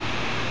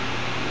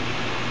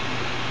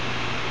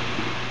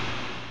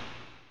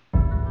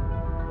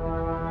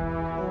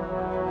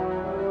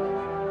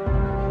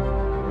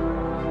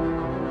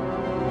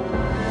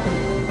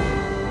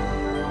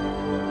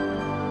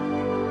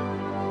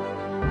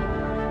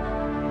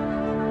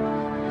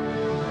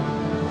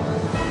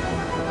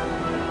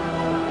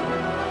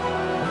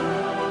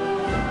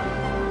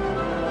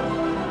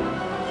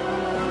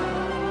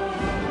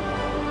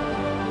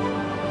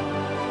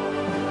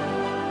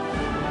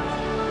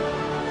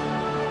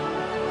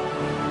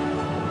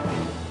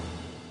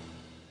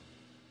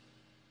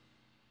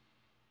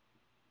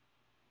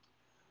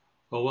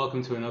Well,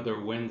 welcome to another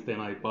Wednesday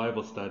night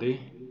Bible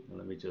study.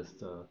 Let me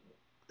just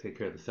take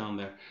care of the sound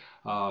there.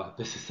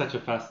 This is such a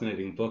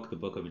fascinating book, the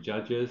book of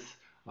Judges.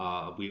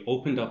 We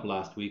opened up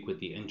last week with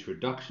the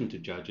introduction to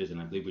Judges,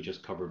 and I believe we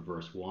just covered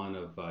verse 1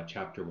 of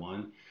chapter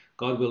 1.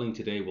 God willing,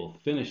 today we'll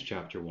finish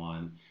chapter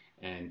 1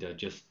 and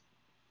just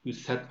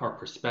set our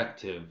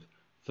perspective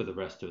for the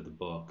rest of the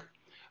book.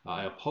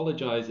 I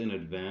apologize in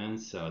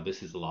advance.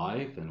 This is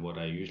live, and what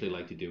I usually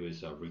like to do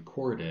is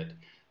record it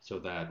so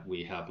that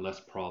we have less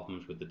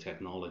problems with the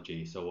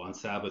technology. So on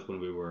Sabbath, when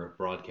we were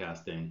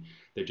broadcasting,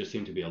 there just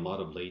seemed to be a lot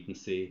of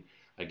latency.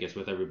 I guess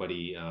with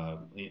everybody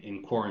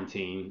in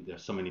quarantine,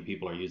 there's so many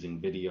people are using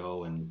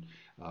video and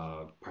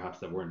perhaps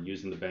that weren't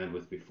using the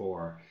bandwidth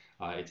before.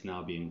 It's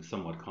now being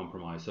somewhat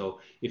compromised. So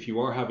if you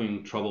are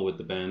having trouble with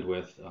the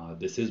bandwidth,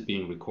 this is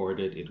being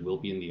recorded. It will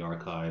be in the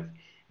archive,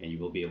 and you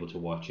will be able to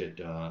watch it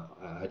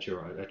at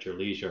your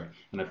leisure.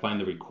 And I find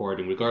the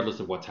recording, regardless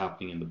of what's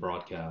happening in the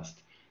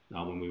broadcast,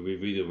 when we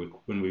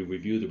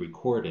review the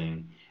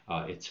recording,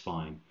 it's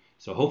fine.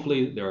 So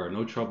hopefully there are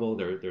no trouble.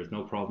 There's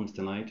no problems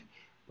tonight.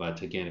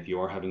 But again, if you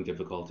are having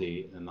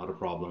difficulty, not a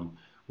problem.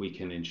 We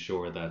can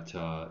ensure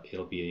that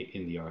it'll be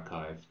in the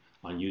archive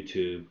on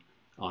YouTube,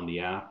 on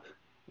the app,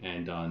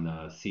 and on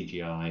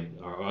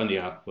CGI, or on the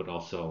app, but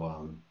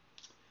also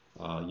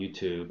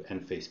YouTube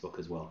and Facebook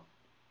as well.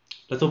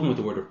 Let's open with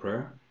a word of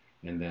prayer,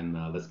 and then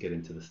let's get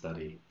into the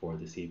study for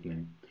this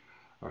evening.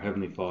 Our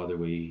Heavenly Father,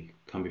 we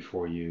come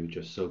before you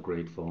just so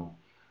grateful.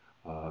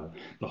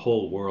 The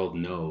whole world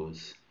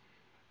knows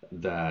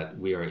that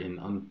we are in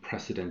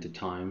unprecedented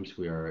times.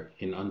 We are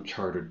in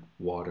uncharted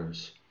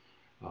waters.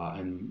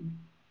 And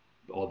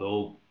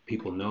although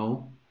people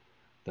know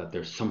that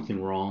there's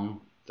something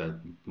wrong, that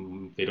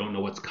they don't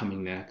know what's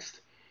coming next,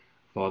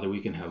 Father,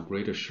 we can have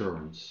great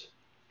assurance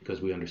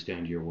because we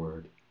understand your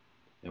word.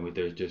 And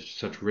there's just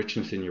such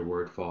richness in your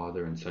word,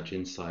 Father, and such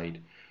insight.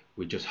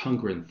 We just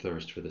hunger and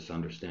thirst for this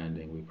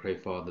understanding. We pray,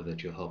 Father,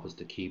 that you'll help us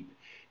to keep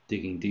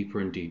digging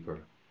deeper and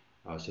deeper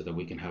so that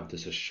we can have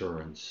this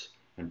assurance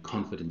and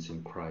confidence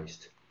in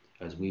Christ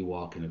as we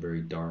walk in a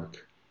very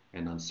dark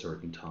and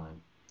uncertain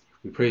time.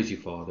 We praise you,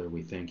 Father.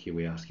 We thank you.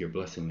 We ask your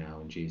blessing now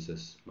in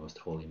Jesus' most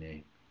holy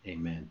name.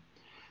 Amen.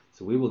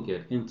 So we will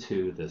get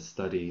into the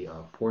study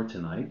for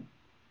tonight.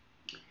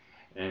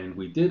 And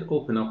we did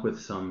open up with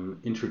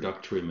some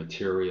introductory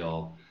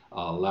material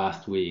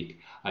last week.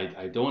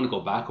 I don't want to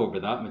go back over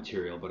that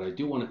material, but I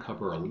do want to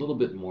cover a little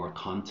bit more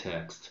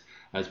context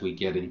as we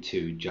get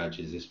into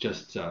Judges. It's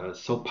just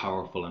so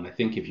powerful. And I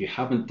think if you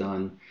haven't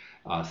done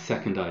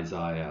Second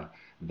Isaiah,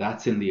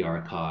 that's in the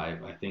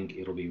archive. I think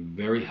it'll be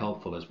very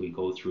helpful as we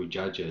go through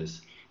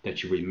Judges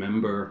that you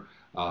remember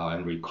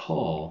and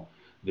recall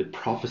the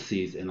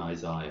prophecies in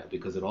Isaiah,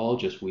 because it all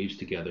just weaves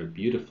together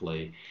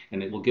beautifully,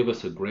 and it will give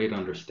us a great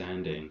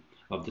understanding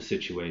of the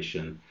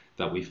situation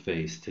that we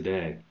face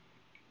today.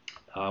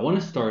 I want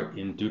to start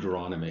in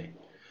Deuteronomy.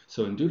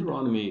 So in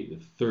Deuteronomy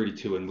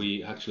 32, and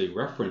we actually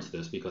reference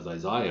this because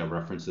Isaiah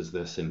references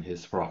this in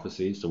his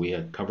prophecy, so we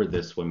had covered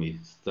this when we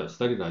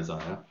studied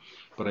Isaiah,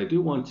 but I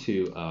do want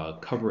to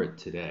cover it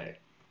today.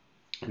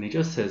 And he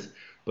just says,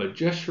 "But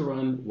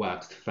Jeshurun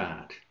waxed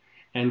fat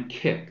and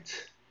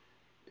kicked."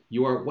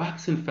 You are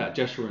waxen fat,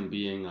 Jeshurun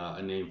being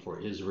a name for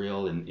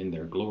Israel in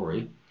their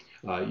glory.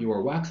 You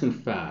are waxen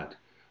fat.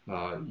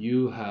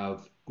 You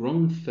have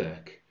grown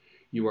thick.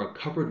 You are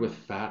covered with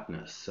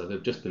fatness. So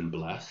they've just been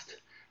blessed.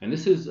 And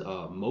this is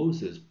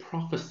Moses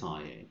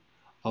prophesying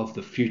of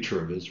the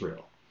future of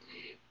Israel.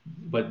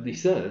 But he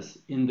says,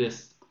 in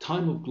this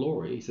time of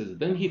glory, he says,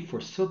 "Then he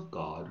forsook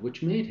God,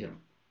 which made him,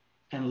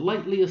 and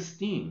lightly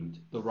esteemed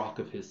the rock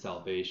of his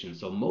salvation."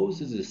 So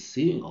Moses is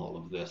seeing all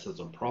of this as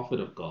a prophet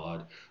of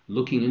God,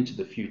 looking into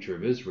the future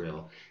of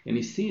Israel. And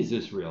he sees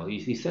Israel.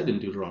 He said in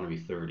Deuteronomy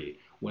 30,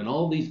 when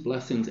all these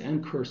blessings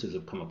and curses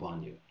have come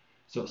upon you.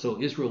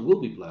 So Israel will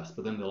be blessed,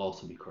 but then they'll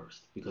also be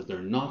cursed because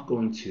they're not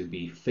going to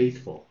be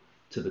faithful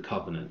to the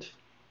covenant.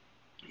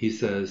 He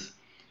says,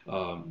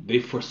 they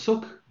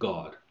forsook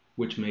God,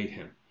 which made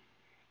him,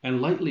 and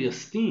lightly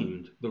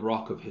esteemed the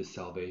rock of his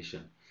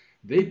salvation.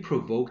 They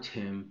provoked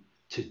him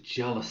to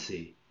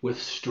jealousy with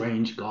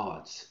strange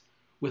gods.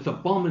 With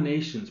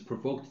abominations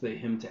provoked they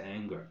him to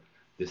anger.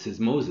 This is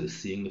Moses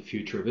seeing the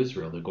future of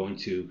Israel. They're going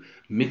to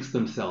mix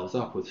themselves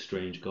up with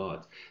strange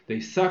gods. They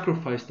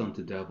sacrificed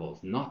unto devils,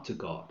 not to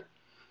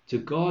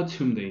gods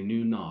whom they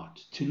knew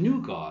not, to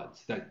new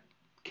gods that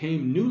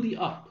came newly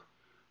up,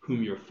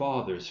 whom your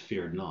fathers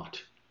feared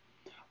not.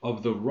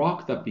 Of the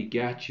rock that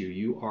begat you,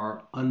 you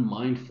are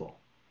unmindful,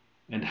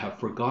 and have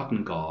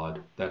forgotten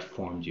God that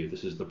formed you.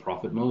 This is the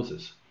prophet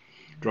Moses.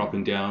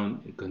 Dropping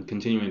down,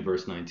 continuing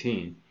verse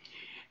 19.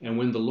 And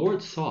when the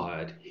Lord saw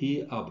it,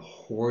 he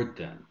abhorred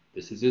them.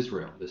 This is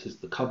Israel. This is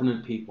the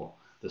covenant people,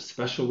 the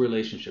special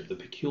relationship, the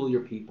peculiar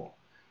people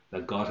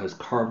that God has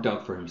carved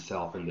out for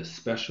himself in this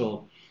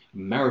special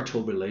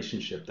marital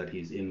relationship that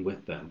he's in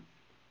with them.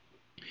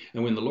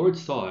 And when the Lord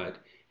saw it,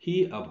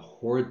 he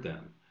abhorred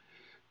them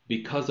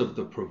because of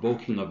the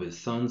provoking of his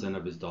sons and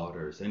of his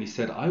daughters. And he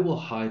said, I will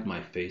hide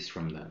my face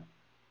from them.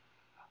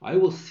 I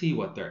will see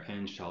what their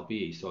end shall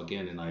be. So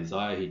again, in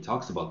Isaiah, he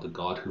talks about the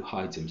God who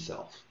hides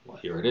himself. Well,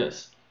 here it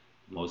is.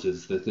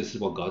 Moses, this is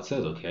what God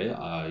says, okay?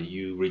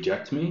 You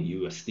reject me,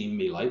 you esteem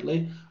me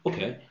lightly.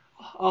 Okay,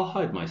 I'll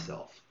hide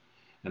myself,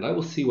 and I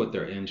will see what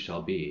their end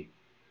shall be.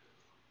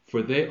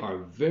 For they are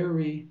a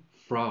very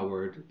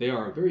froward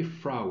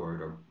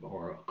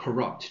or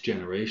corrupt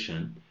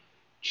generation,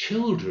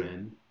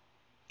 children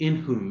in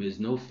whom is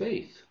no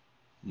faith.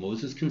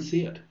 Moses can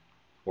see it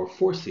or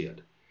foresee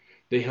it.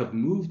 They have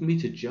moved me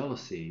to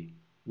jealousy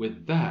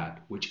with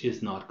that which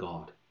is not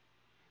God.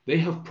 They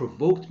have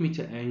provoked me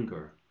to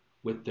anger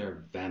with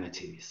their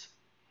vanities.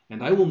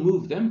 And I will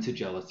move them to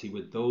jealousy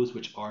with those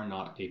which are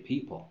not a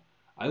people.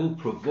 I will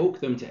provoke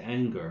them to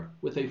anger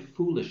with a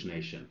foolish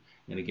nation.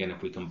 And again,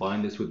 if we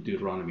combine this with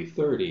Deuteronomy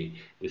 30,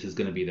 this is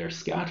going to be their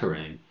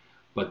scattering.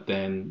 But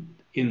then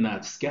in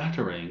that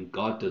scattering,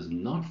 God does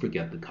not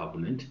forget the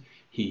covenant.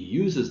 He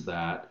uses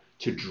that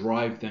to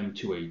drive them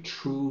to a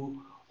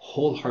true,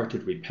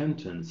 wholehearted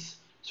repentance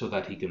so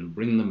that he can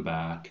bring them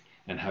back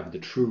and have the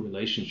true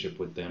relationship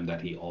with them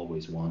that he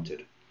always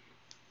wanted.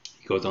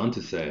 He goes on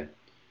to say,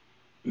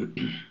 so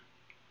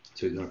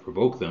he's going to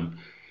provoke them.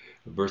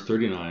 Verse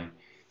 39,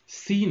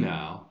 see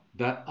now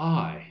that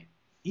I,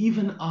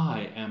 even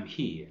I am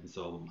he. And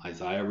so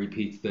Isaiah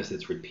repeats this.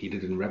 It's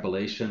repeated in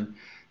Revelation.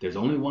 There's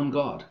only one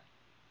God.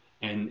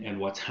 And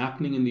what's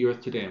happening in the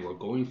earth today, and we're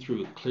going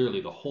through it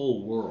clearly, the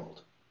whole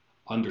world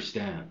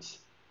understands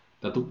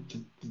that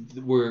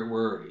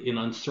we're in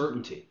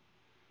uncertainty,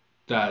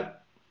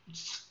 that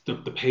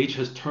the page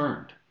has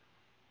turned,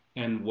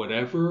 and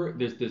whatever,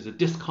 there's a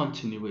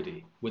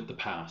discontinuity with the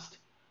past.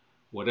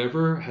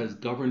 Whatever has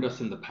governed us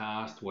in the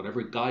past,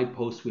 whatever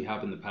guideposts we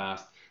have in the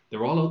past,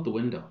 they're all out the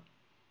window,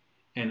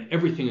 and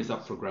everything is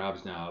up for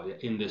grabs now.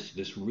 In there's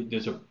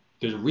a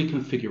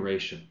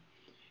reconfiguration,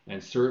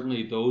 and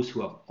certainly those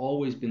who have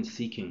always been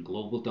seeking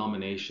global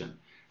domination,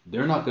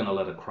 they're not going to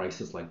let a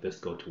crisis like this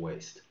go to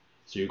waste.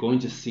 So you're going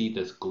to see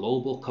this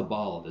global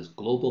cabal, this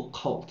global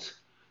cult,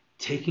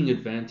 taking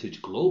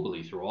advantage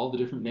globally through all the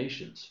different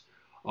nations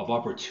of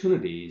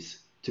opportunities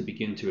to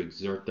begin to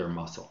exert their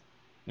muscle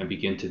and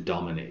begin to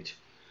dominate.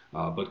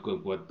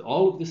 But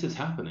all of this is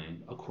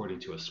happening according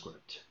to a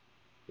script.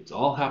 It's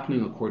all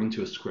happening according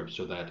to a script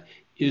so that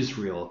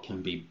Israel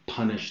can be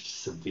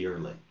punished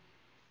severely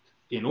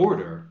in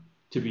order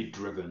to be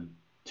driven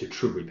to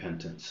true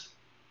repentance.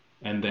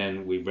 And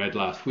then we read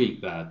last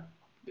week that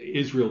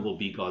Israel will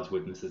be God's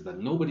witnesses, that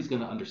nobody's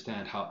going to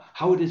understand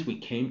how it is we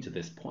came to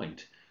this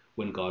point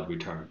when God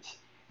returns.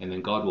 And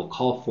then God will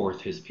call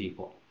forth his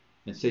people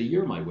and say,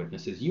 you're my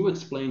witnesses. You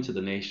explain to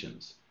the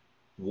nations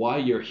why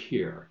you're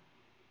here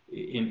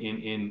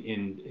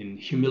in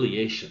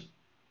humiliation,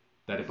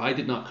 that if I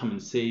did not come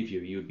and save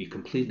you, you would be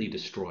completely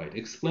destroyed.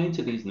 Explain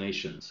to these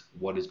nations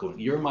what is going on.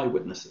 You're my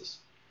witnesses.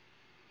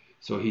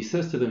 So he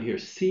says to them here,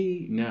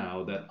 see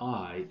now that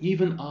I,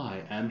 even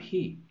I, am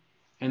he,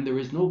 and there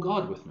is no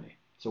God with me.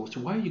 So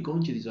why are you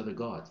going to these other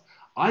gods?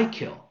 I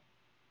kill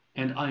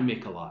and I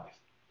make alive.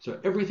 So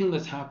everything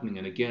that's happening,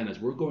 and again, as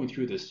we're going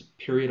through this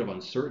period of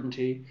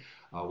uncertainty,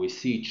 we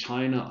see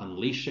China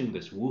unleashing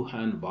this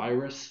Wuhan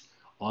virus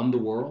on the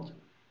world,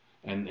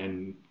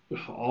 and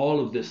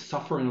all of this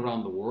suffering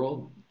around the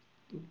world,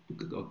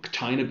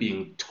 China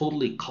being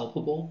totally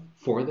culpable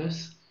for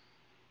this,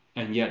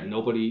 and yet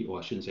nobody, well,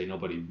 I shouldn't say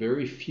nobody,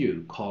 very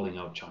few calling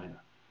out China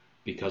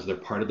because they're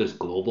part of this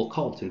global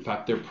cult. In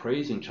fact, they're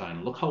praising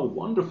China. Look how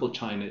wonderful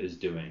China is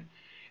doing.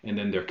 And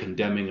then they're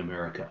condemning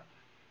America.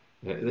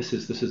 This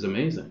is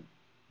amazing.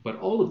 But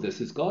all of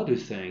this is God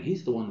who's saying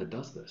he's the one that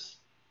does this.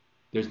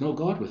 There's no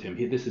God with him.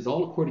 This is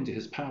all according to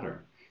his pattern.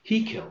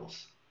 He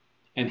kills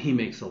and he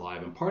makes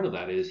alive. And part of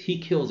that is he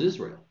kills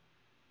Israel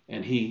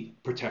and he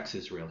protects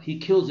Israel. He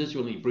kills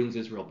Israel and he brings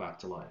Israel back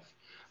to life,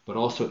 but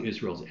also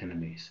Israel's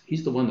enemies.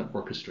 He's the one that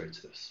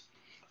orchestrates this.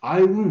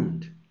 I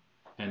wound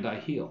and I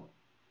heal.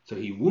 So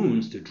he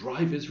wounds to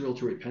drive Israel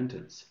to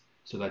repentance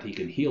so that he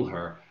can heal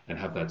her and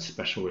have that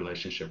special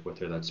relationship with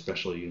her, that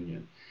special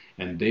union.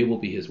 And they will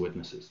be his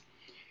witnesses.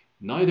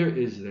 Neither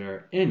is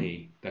there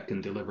any that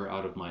can deliver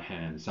out of my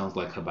hand. Sounds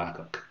like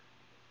Habakkuk.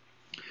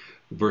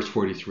 Verse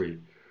 43,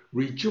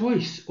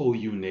 rejoice, O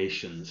you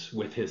nations,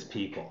 with his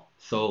people.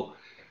 So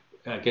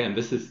again,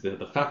 this is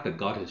the fact that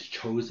God has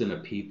chosen a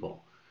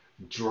people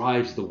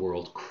drives the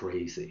world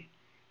crazy.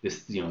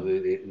 This,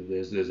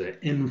 there's an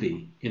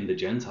envy in the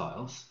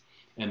Gentiles,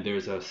 and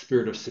there's a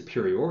spirit of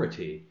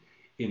superiority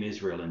in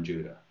Israel and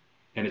Judah.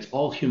 And it's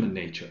all human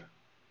nature.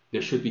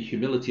 There should be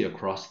humility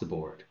across the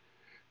board.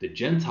 The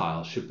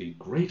Gentiles should be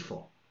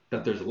grateful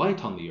that there's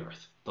light on the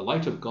earth, the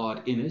light of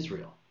God in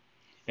Israel.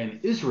 And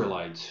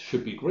Israelites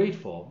should be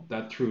grateful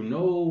that through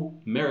no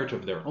merit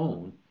of their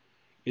own,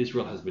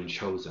 Israel has been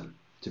chosen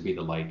to be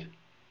the light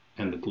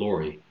and the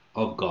glory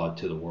of God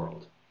to the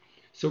world.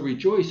 So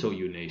rejoice, O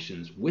you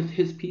nations, with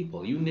his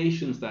people, you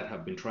nations that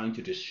have been trying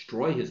to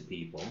destroy his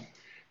people.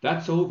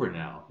 That's over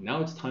now.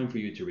 Now it's time for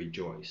you to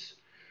rejoice.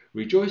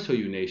 Rejoice, O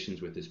you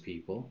nations, with his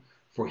people,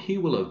 for he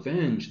will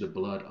avenge the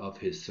blood of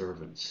his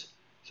servants.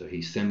 So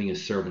he's sending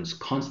his servants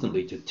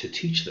constantly to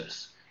teach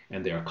this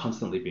and they are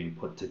constantly being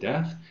put to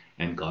death,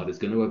 and God is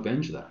going to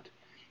avenge that,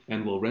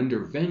 and will render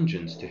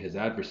vengeance to his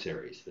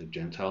adversaries, the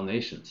Gentile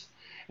nations,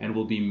 and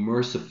will be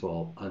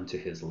merciful unto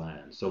his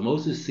land. So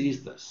Moses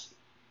sees this.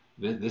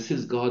 This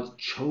is God's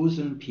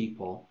chosen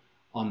people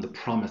on the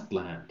promised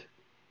land.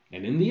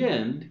 And in the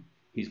end,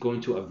 he's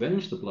going to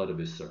avenge the blood of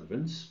his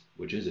servants,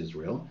 which is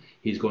Israel.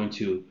 He's going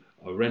to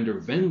render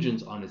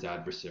vengeance on his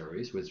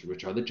adversaries,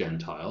 which are the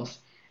Gentiles.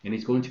 And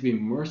he's going to be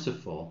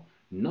merciful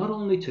not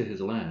only to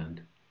his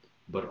land,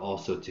 but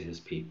also to his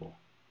people.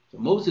 So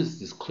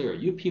Moses is clear.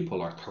 You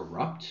people are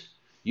corrupt.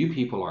 You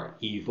people are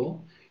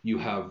evil. You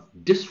have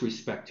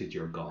disrespected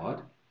your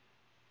God,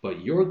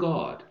 but your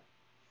God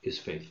is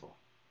faithful.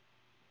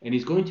 And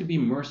he's going to be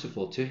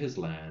merciful to his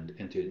land,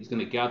 and he's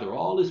going to gather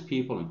all his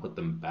people and put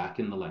them back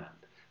in the land.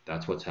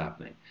 That's what's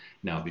happening.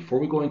 Now, before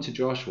we go into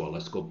Joshua,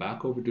 let's go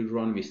back over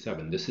Deuteronomy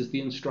 7. This is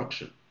the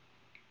instruction.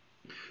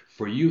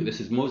 For you,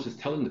 this is Moses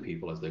telling the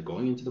people as they're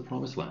going into the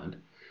promised land,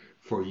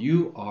 for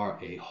you are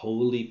a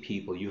holy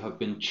people. You have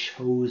been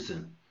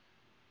chosen.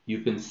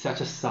 You've been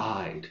set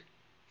aside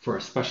for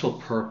a special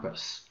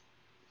purpose.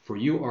 For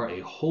you are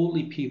a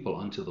holy people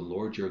unto the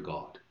Lord your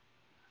God.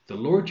 The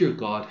Lord your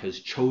God has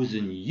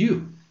chosen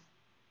you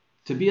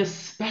to be a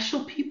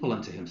special people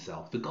unto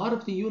himself, the God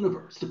of the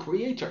universe, the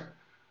creator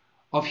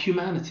of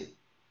humanity,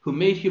 who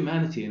made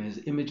humanity in his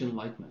image and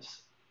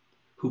likeness,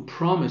 who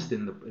promised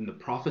in the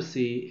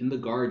prophecy in the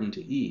garden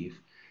to Eve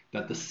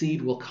that the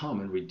seed will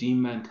come and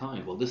redeem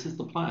mankind. Well, this is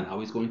the plan,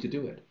 how he's going to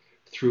do it,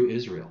 through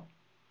Israel.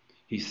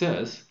 He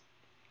says,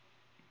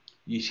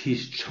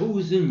 he's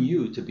chosen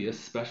you to be a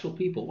special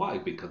people. Why?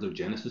 Because of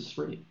Genesis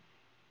 3.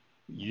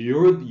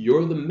 You're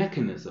the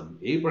mechanism.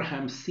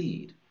 Abraham's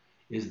seed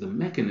is the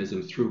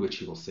mechanism through which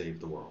he will save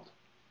the world.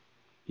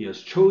 He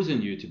has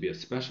chosen you to be a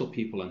special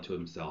people unto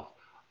himself,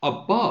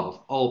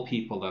 above all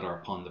people that are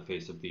upon the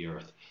face of the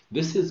earth.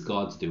 This is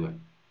God's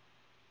doing.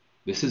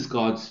 This is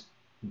God's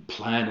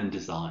plan and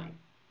design.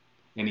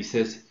 And he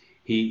says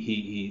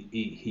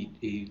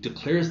he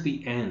declares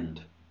the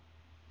end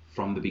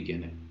from the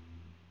beginning.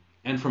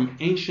 And from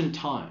ancient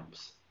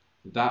times,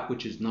 that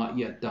which is not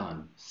yet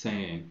done,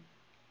 saying,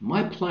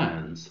 my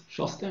plans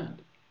shall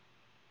stand.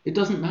 It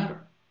doesn't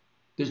matter.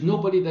 There's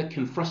nobody that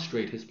can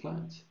frustrate his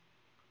plans.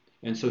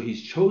 And so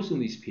he's chosen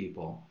these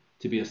people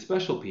to be a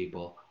special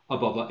people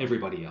above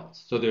everybody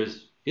else. So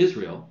there's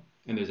Israel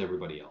and there's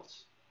everybody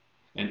else.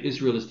 And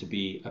Israel is to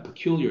be a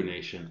peculiar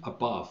nation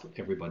above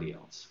everybody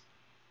else.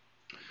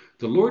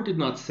 The Lord did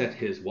not set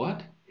his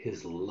what?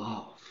 His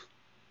love.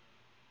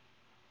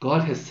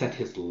 God has set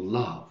his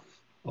love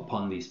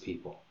upon these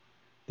people.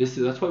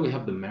 That's why we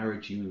have the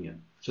marriage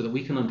union, so that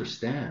we can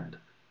understand,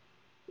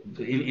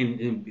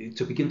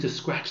 to begin to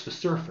scratch the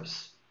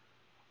surface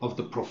of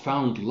the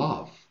profound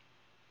love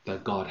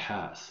that God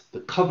has,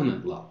 the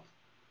covenant love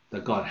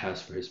that God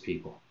has for his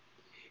people.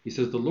 He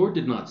says, the Lord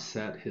did not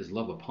set his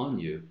love upon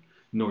you,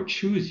 nor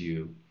choose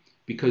you,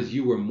 because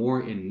you were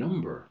more in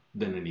number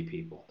than any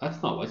people.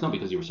 It's not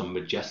because you were some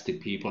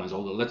majestic people and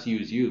so let's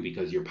use you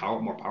because you're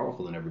more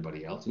powerful than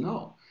everybody else.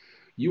 No,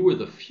 you were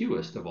the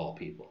fewest of all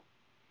people.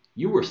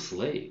 You were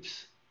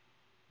slaves.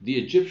 The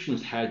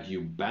Egyptians had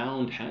you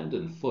bound hand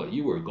and foot.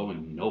 You were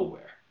going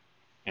nowhere.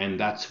 And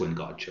that's when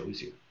God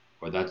chose you.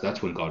 Or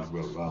that's when God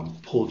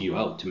pulled you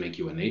out to make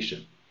you a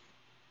nation.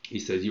 He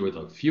says you were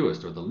the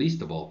fewest or the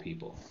least of all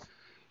people.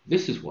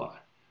 This is why.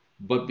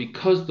 But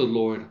because the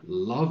Lord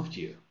loved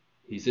you,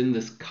 he's in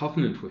this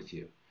covenant with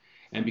you.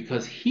 And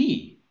because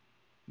he,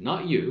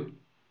 not you,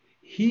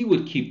 he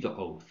would keep the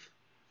oath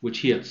which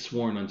he had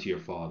sworn unto your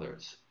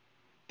fathers.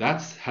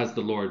 That's has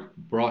the Lord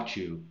brought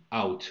you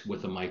out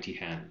with a mighty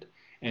hand,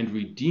 and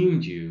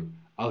redeemed you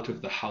out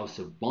of the house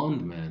of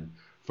bondmen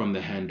from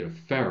the hand of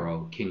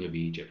Pharaoh, king of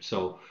Egypt.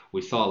 So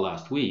we saw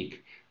last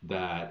week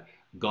that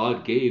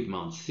God gave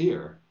Mount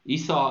Seir.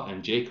 Esau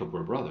and Jacob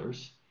were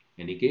brothers,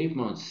 and he gave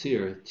Mount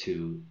Seir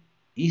to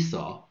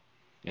Esau,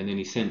 and then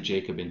he sent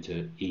Jacob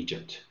into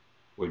Egypt,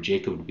 where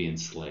Jacob would be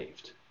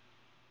enslaved,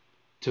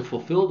 to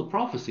fulfill the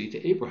prophecy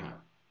to Abraham.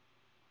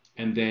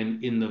 And then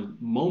in the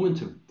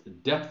moment of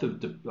depth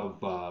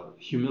of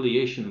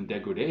humiliation and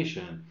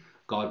degradation,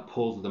 God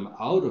pulls them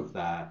out of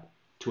that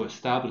to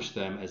establish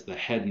them as the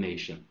head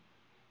nation,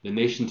 the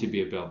nation to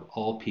be above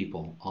all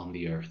people on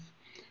the earth.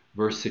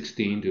 Verse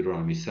 16,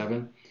 Deuteronomy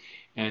 7.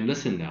 And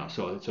listen now,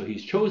 so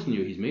he's chosen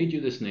you, he's made you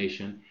this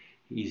nation,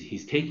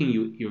 he's taking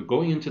you, you're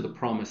going into the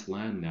promised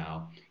land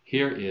now.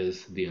 Here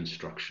is the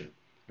instruction.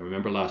 And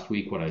remember last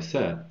week what I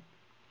said.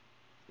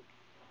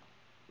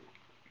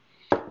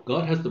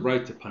 God has the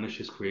right to punish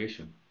his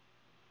creation.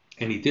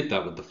 And he did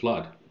that with the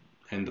flood.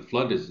 And the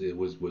flood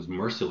was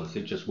merciless.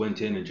 It just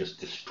went in and just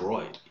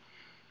destroyed.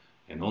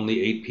 And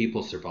only 8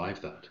 people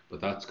survived that.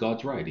 But that's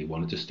God's right. He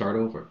wanted to start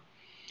over.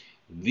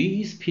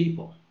 These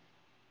people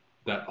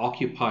that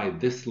occupy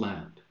this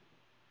land,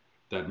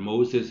 that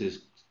Moses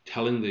is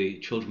telling the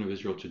children of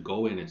Israel to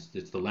go in,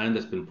 it's the land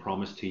that's been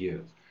promised to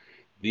you.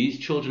 These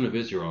children of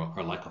Israel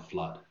are like a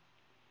flood.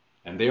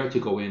 And they are to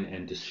go in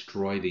and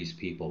destroy these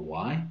people.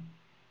 Why?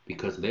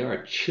 Because they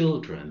are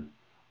children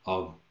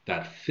of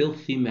that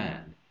filthy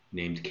man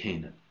named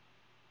Canaan.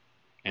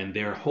 And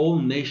their whole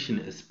nation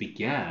is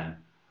began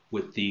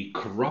with the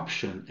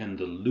corruption and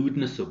the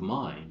lewdness of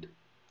mind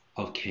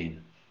of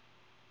Canaan.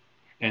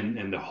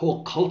 And the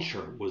whole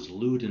culture was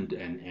lewd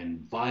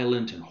and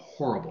violent and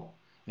horrible.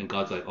 And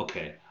God's like,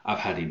 okay, I've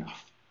had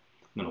enough.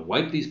 I'm going to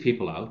wipe these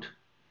people out,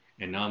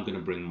 and now I'm going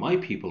to bring my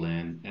people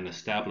in and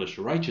establish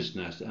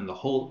righteousness, and the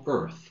whole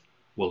earth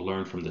will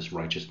learn from this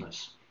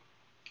righteousness.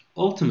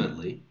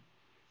 Ultimately,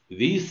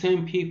 these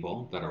same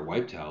people that are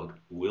wiped out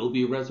will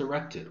be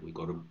resurrected. We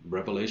go to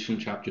Revelation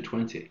chapter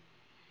 20.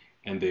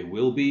 And they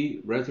will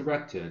be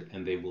resurrected,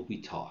 and they will be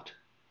taught.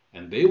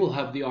 And they will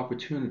have the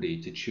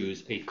opportunity to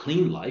choose a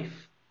clean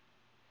life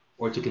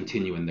or to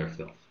continue in their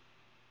filth.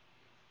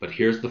 But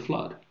here's the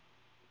flood.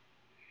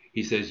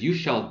 He says, you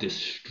shall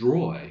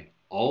destroy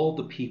all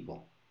the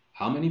people.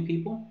 How many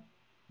people?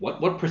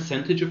 What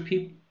percentage of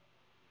people?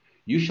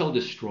 You shall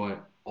destroy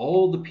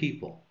all the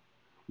people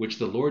which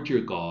the Lord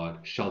your God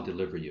shall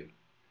deliver you.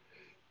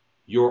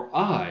 Your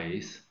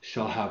eyes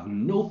shall have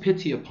no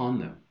pity upon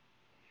them,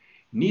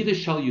 neither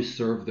shall you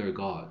serve their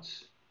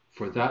gods,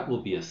 for that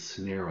will be a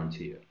snare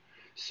unto you.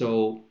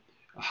 So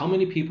how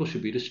many people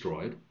should be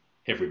destroyed?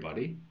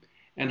 Everybody.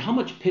 And how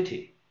much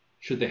pity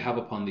should they have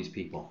upon these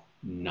people?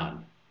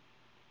 None.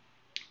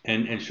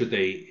 And should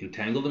they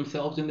entangle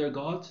themselves in their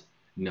gods?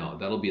 No,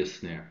 that'll be a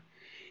snare.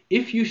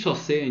 If you shall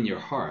say in your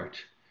heart,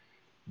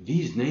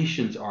 these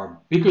nations are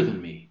bigger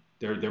than me,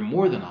 they're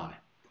more than I,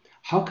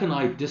 how can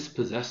I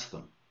dispossess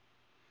them?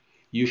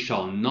 You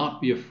shall not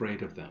be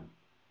afraid of them,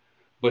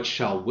 but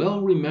shall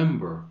well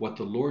remember what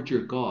the Lord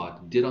your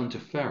God did unto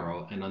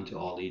Pharaoh and unto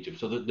all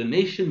Egypt. So the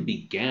nation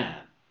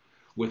began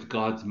with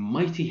God's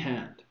mighty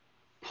hand,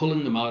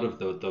 pulling them out of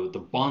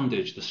the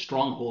bondage, the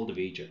stronghold of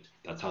Egypt.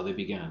 That's how they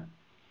began.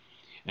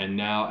 And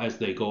now as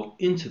they go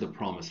into the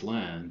promised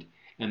land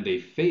and they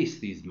face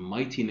these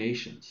mighty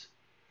nations,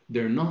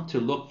 they're not to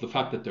look the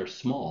fact that they're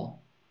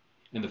small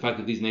and the fact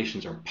that these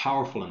nations are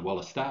powerful and well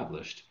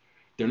established.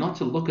 They're not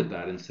to look at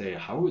that and say,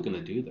 how are we going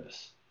to do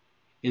this?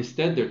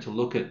 Instead, they're to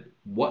look at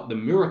what the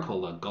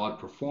miracle that God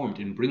performed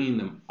in bringing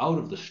them out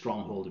of the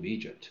stronghold of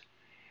Egypt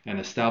and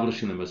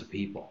establishing them as a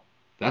people.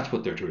 That's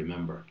what they're to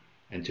remember,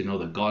 and to know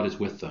that God is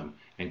with them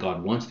and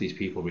God wants these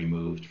people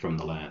removed from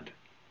the land.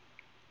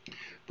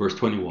 Verse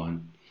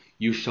 21,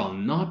 you shall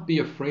not be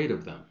afraid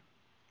of them.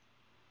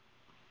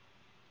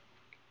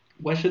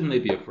 Why shouldn't they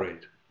be afraid?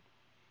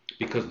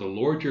 Because the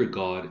Lord your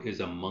God is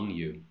among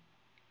you,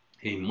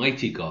 a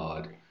mighty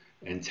God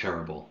and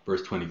terrible.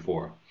 Verse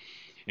 24,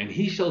 and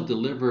he shall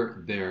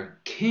deliver their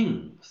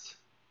kings,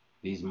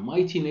 these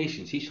mighty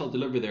nations, he shall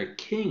deliver their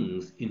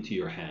kings into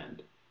your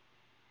hand.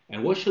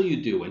 And what shall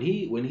you do?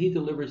 When he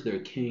delivers their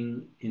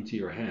king into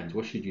your hands,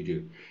 what should you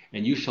do?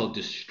 And you shall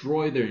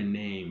destroy their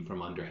name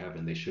from under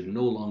heaven. They should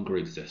no longer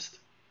exist.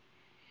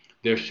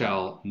 There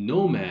shall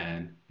no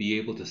man be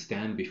able to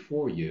stand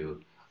before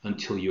you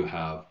until you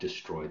have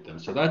destroyed them.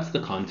 So that's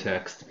the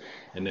context.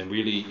 And then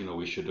really,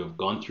 we should have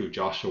gone through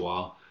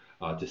Joshua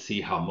to see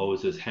how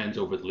Moses hands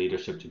over the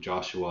leadership to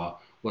Joshua.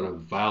 What a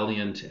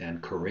valiant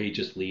and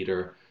courageous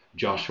leader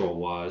Joshua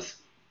was.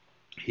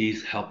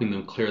 He's helping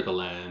them clear the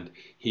land.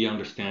 He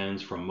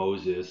understands from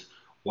Moses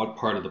what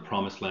part of the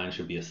promised land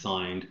should be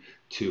assigned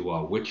to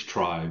which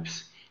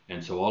tribes.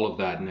 And so all of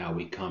that now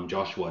we come,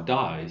 Joshua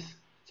dies.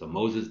 So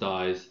Moses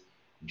dies,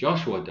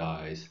 Joshua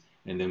dies,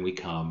 and then we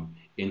come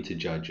into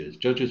Judges.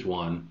 Judges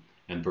 1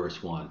 and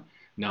verse 1.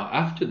 Now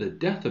after the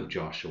death of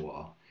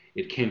Joshua,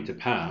 it came to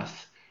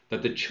pass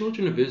that the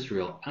children of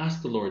Israel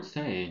asked the Lord,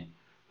 saying,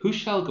 who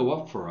shall go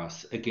up for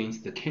us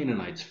against the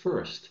Canaanites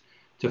first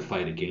to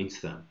fight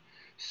against them?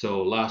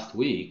 So last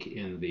week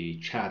in the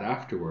chat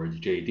afterwards,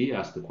 JD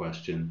asked the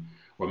question,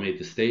 or made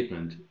the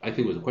statement, I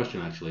think it was a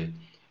question actually,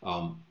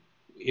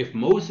 if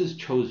Moses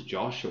chose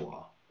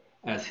Joshua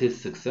as his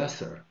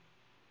successor,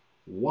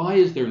 why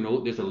is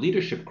there's a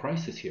leadership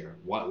crisis here?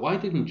 Why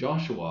didn't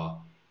Joshua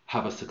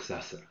have a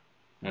successor?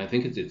 And I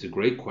think it's a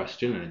great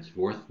question and it's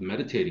worth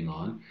meditating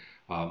on.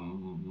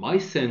 My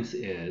sense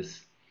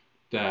is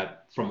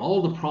that from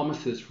all the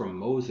promises from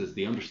Moses,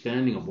 the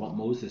understanding of what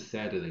Moses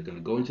said, they're going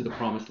to go into the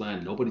promised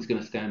land, nobody's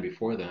going to stand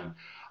before them.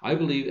 I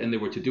believe, and they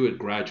were to do it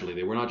gradually.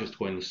 They were not just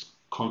going to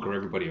conquer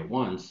everybody at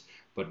once,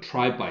 but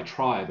tribe by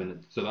tribe,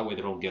 and so that way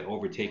they don't get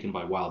overtaken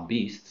by wild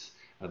beasts.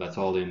 That's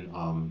all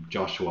in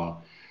Joshua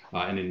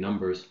and in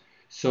Numbers.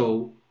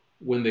 So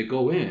when they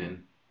go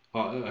in,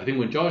 I think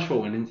when Joshua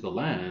went into the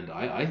land,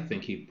 I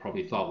think he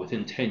probably thought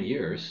within 10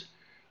 years,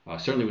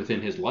 certainly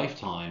within his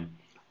lifetime,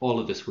 all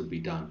of this would be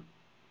done.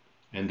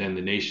 And then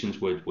the nations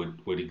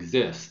would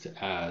exist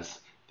as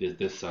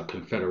this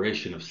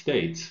confederation of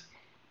states.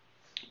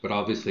 But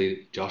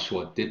obviously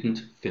Joshua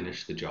didn't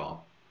finish the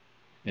job.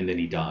 And then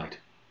he died.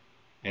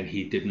 And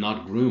he did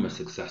not groom a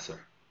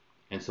successor.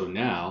 And so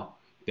now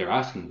they're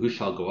asking, who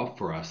shall go up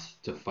for us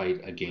to fight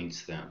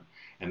against them?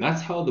 And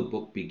that's how the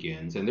book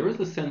begins. And there is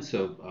a sense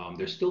of,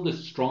 there's still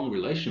this strong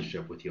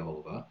relationship with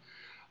Jehovah.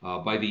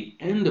 By the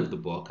end of the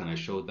book, and I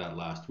showed that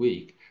last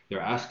week, they're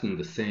asking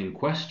the same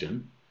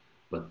question,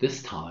 but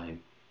this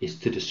time is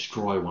to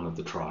destroy one of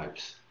the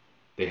tribes.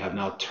 They have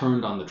now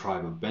turned on the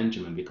tribe of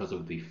Benjamin because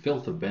of the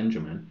filth of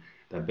Benjamin.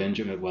 That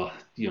Benjamin, well,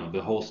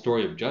 the whole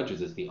story of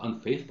Judges is the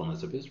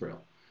unfaithfulness of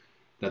Israel.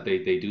 That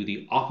they do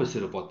the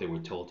opposite of what they were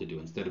told to do.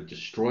 Instead of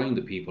destroying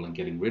the people and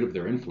getting rid of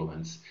their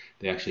influence,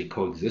 they actually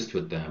coexist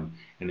with them.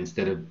 And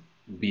instead of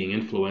being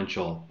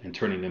influential and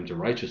turning them to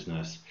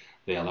righteousness,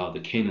 they allow the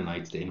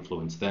Canaanites to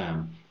influence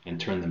them and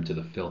turn them to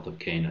the filth of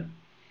Canaan.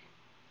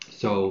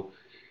 So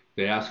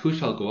they asked, who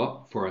shall go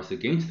up for us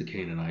against the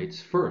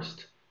Canaanites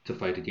first to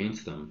fight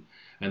against them?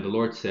 And the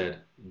Lord said,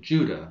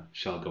 Judah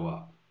shall go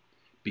up.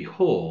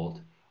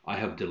 Behold, I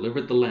have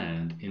delivered the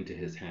land into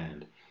his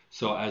hand.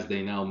 So as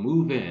they now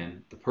move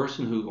in, the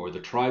person who, or the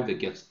tribe that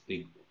gets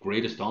the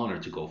greatest honor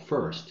to go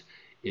first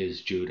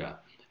is Judah.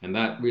 And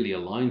that really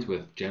aligns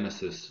with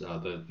Genesis,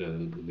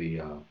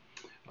 the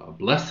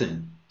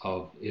blessing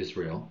of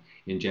Israel.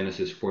 In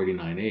Genesis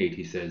 49:8,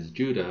 he says,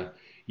 Judah,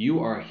 you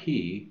are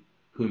he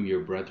whom your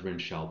brethren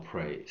shall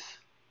praise.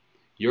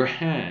 Your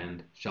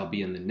hand shall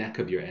be in the neck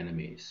of your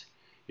enemies.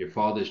 Your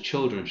father's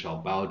children shall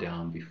bow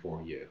down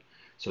before you.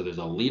 So there's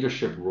a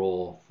leadership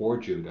role for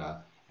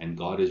Judah, and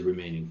God is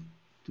remaining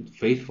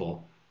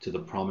faithful to the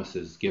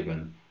promises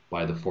given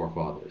by the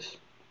forefathers.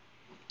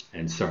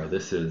 And sorry,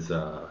 this is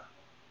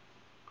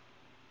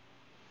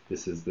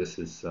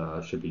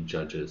should be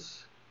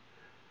Judges.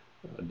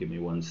 Give me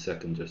 1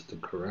 second just to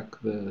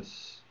correct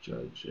this.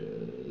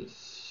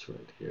 Judges,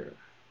 right here.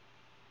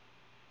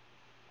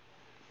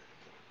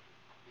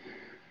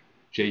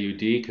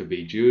 Jud could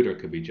be Jude or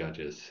could be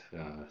Judges.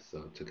 So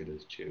I took it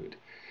as Jude.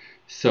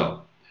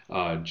 So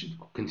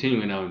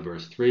continuing now in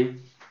verse 3.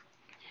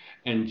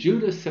 And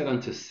Judah said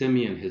unto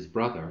Simeon his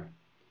brother,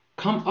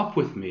 Come up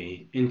with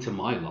me into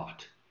my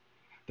lot,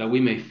 that we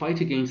may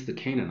fight against the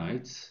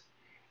Canaanites,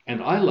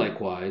 and I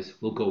likewise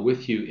will go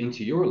with you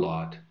into your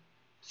lot.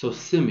 So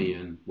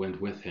Simeon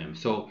went with him.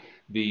 So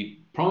the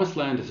promised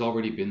land has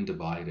already been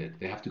divided.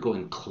 They have to go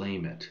and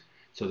claim it.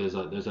 So there's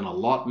an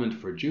allotment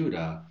for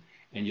Judah,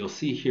 and you'll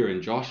see here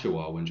in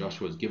Joshua, when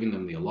Joshua is giving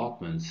them the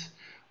allotments,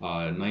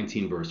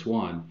 19 verse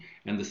 1,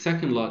 and the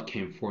second lot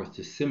came forth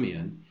to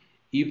Simeon,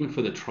 even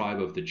for the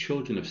tribe of the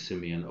children of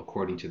Simeon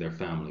according to their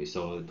family.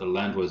 So the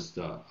land was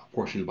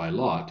apportioned by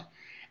lot,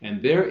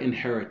 and their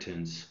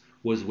inheritance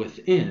was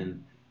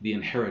within the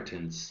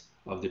inheritance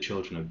of the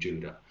children of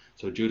Judah.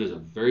 So Judah is a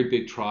very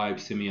big tribe,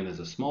 Simeon is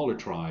a smaller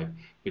tribe,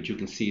 but you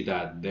can see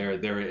that they're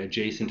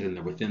adjacent and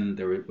they're within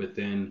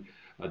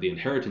the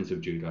inheritance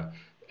of Judah.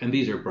 And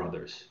these are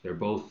brothers. They're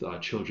both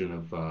children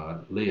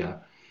of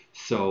Leah,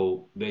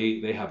 so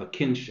they have a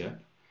kinship.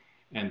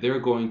 And they're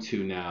going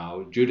to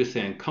now, Judah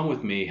saying, come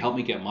with me, help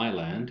me get my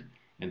land.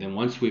 And then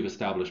once we've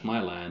established my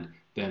land,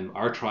 then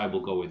our tribe will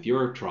go with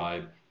your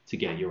tribe to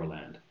get your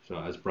land. So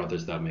as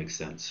brothers, that makes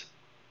sense.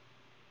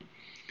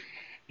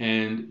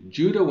 And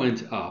Judah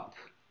went up,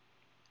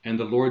 and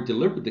the Lord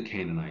delivered the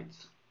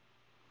Canaanites.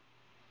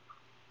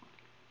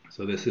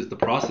 So this is the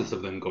process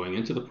of them going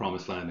into the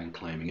promised land and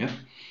claiming it.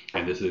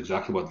 And this is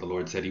exactly what the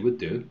Lord said he would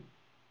do.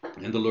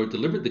 And the Lord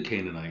delivered the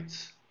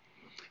Canaanites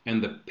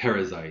and the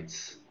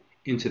Perizzites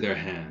into their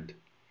hand.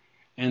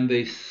 And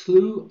they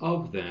slew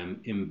of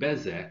them in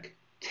Bezek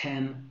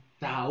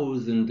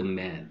 10,000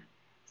 men.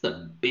 It's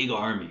a big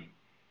army.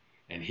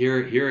 And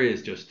here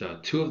is just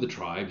two of the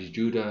tribes,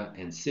 Judah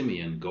and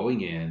Simeon,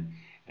 going in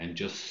and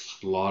just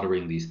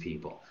slaughtering these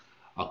people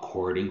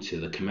according to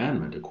the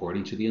commandment,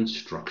 according to the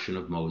instruction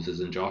of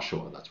Moses and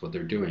Joshua. That's what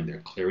they're doing.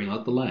 They're clearing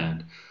out the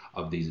land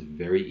of these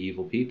very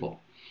evil people.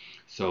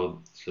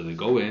 So they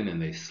go in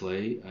and they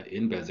slay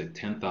in Bezek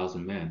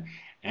 10,000 men.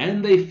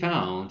 And they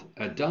found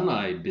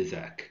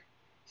Adoni-Bezek.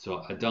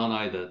 So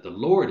Adonai, the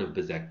Lord of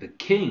Bezek, the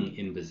king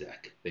in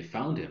Bezek. They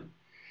found him.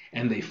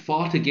 And they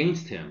fought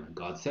against him.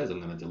 God says, I'm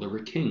going to deliver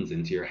kings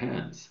into your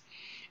hands.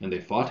 And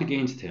they fought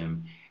against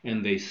him,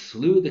 and they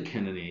slew the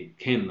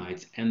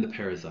Canaanites and the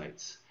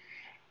Perizzites.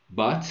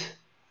 But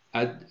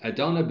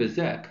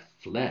Adoni-Bezek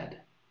fled.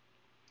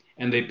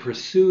 And they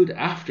pursued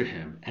after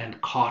him and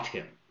caught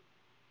him.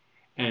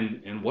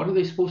 And what are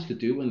they supposed to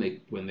do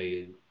when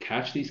they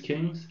catch these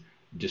kings?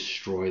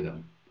 Destroy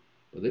them.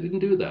 But they didn't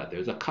do that.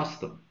 There's a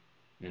custom.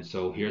 And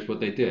so here's what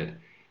they did.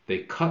 They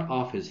cut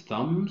off his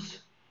thumbs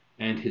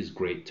and his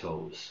great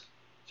toes.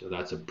 So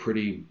that's a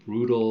pretty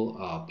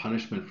brutal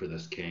punishment for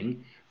this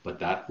king, but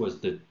that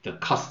was the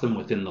custom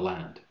within the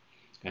land.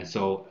 And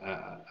so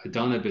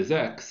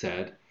Adoni-Bezek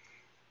said,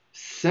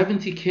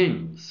 70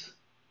 kings,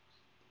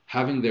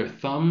 having their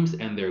thumbs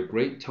and their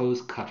great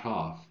toes cut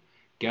off,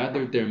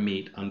 gathered their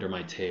meat under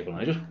my table.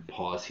 And I just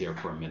pause here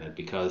for a minute,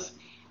 because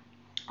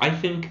I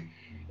think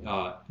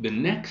the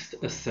next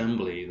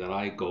assembly that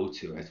I go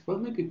to, well,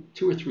 maybe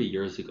 2 or 3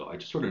 years ago, I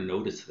just sort of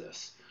noticed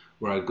this.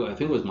 Where I go, I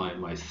think it was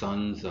my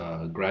son's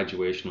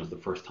graduation was the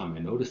first time I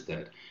noticed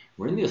it.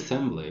 We're in the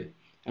assembly,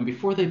 and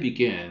before they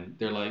begin,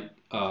 they're like,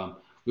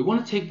 we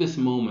want to take this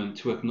moment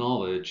to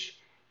acknowledge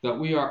that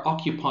we are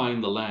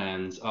occupying the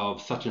lands of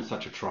such and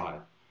such a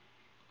tribe.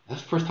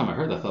 That's the first time I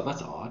heard that. I thought,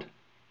 that's odd.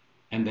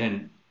 And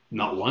then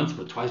not once,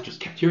 but twice, just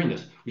kept hearing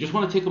this. We just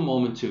want to take a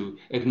moment to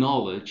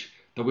acknowledge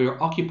that that we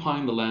are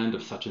occupying the land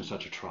of such and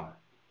such a tribe.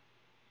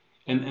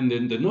 And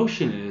then the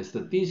notion is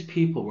that these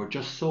people were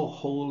just so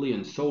holy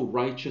and so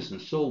righteous and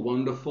so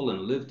wonderful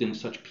and lived in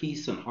such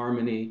peace and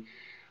harmony.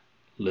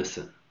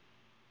 Listen,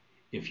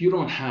 if you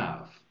don't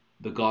have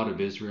the God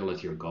of Israel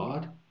as your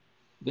God,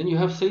 then you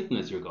have Satan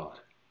as your God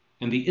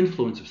and the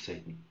influence of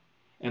Satan.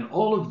 And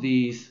all of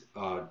these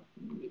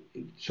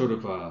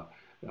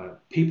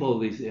people,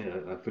 these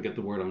I forget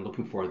the word I'm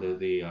looking for,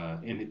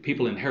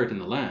 people inheriting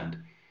the land,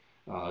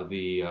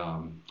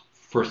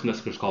 first,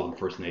 let's just call them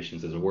First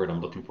Nations. There's a word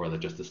I'm looking for that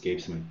just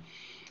escapes me.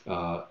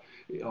 All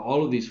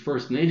of these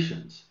First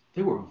Nations,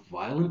 they were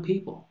violent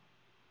people.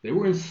 They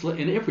were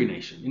in every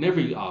nation, in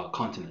every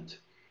continent,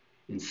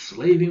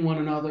 enslaving one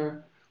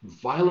another,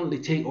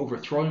 violently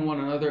overthrowing one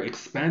another,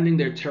 expanding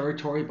their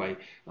territory by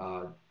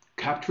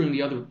capturing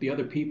the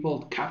other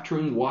people,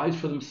 capturing wives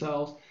for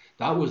themselves.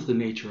 That was the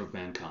nature of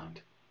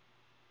mankind.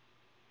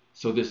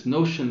 So this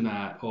notion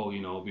that,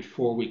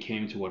 before we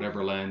came to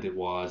whatever land it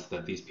was,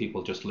 that these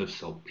people just lived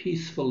so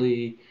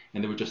peacefully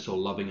and they were just so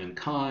loving and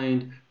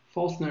kind,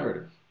 false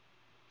narrative.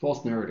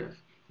 False narrative.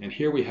 And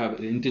here we have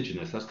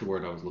indigenous, that's the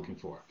word I was looking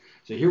for.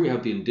 So here we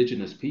have the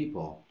indigenous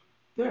people.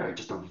 They're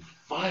just a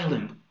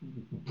violent,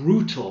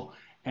 brutal,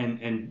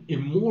 and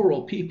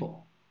immoral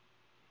people.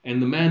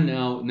 And the man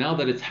now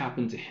that it's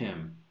happened to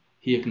him,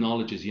 he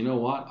acknowledges, you know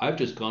what? I've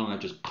just gone and I've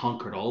just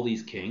conquered all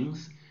these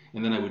kings,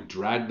 and then I would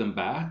drag them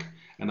back,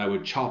 and I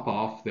would chop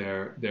off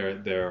their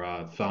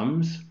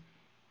thumbs.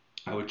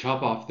 I would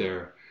chop off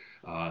their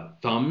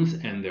thumbs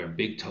and their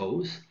big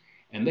toes,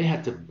 and they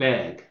had to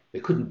beg. They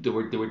couldn't. They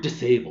were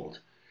disabled.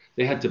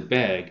 They had to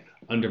beg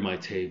under my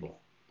table.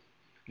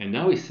 And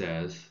now he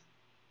says,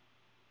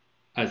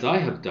 as I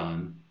have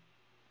done,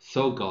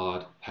 so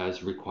God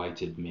has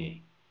requited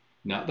me.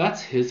 Now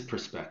that's his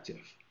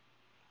perspective.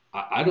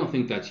 I don't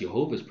think that's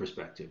Jehovah's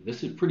perspective.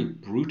 This is a pretty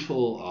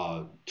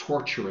brutal,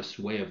 torturous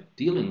way of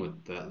dealing with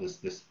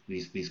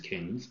these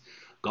kings.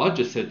 God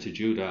just said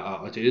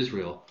to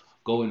Israel,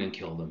 go in and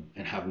kill them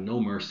and have no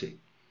mercy.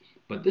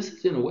 But this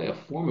is in a way a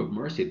form of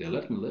mercy. They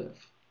let him live.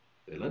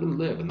 They let him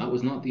live, and that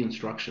was not the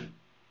instruction.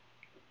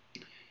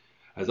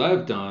 As I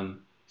have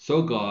done,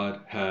 so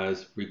God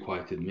has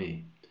requited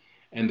me.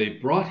 And they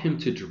brought him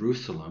to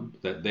Jerusalem,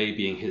 that they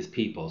being his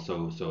people,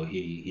 so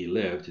he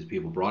lived, his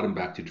people brought him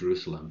back to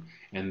Jerusalem,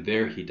 and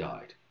there he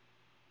died.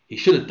 He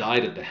should have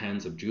died at the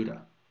hands of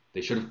Judah.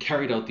 They should have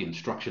carried out the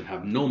instruction,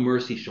 have no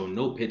mercy, show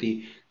no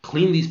pity,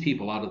 clean these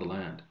people out of the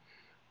land.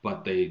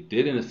 But they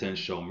did, in a sense,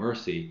 show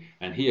mercy,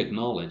 and he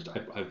acknowledged,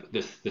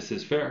 this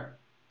is fair.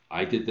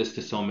 I did this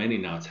to so many,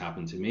 now it's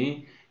happened to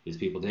me. His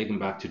people taken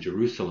back to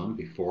Jerusalem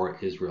before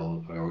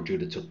Israel or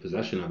Judah took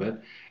possession of it,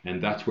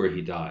 and that's where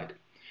he died.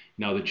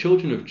 Now the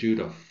children of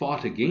Judah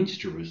fought against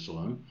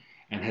Jerusalem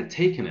and had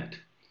taken it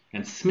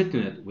and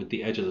smitten it with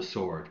the edge of the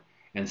sword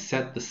and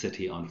set the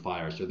city on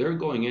fire. So they're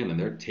going in and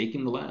they're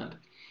taking the land.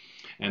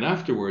 And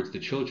afterwards the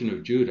children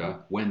of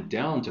Judah went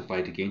down to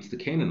fight against the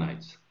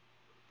Canaanites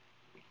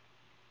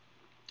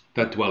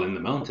that dwell in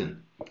the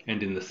mountain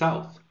and in the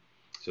south.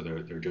 So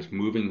they're just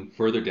moving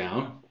further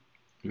down.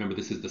 Remember,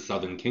 this is the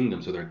southern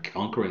kingdom, so they're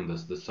conquering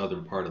the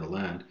southern part of the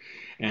land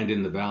and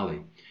in the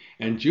valley.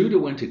 And Judah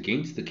went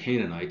against the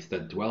Canaanites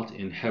that dwelt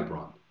in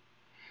Hebron.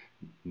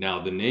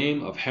 Now the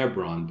name of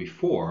Hebron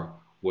before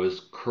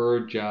was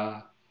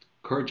Kirjatharba.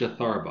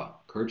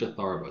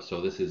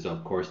 So this is,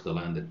 of course, the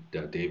land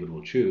that David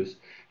will choose,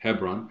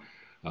 Hebron,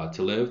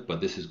 to live.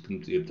 But this is,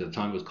 at the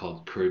time, it was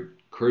called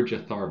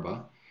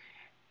Kirjatharba.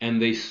 And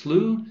they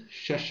slew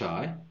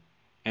Sheshai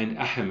and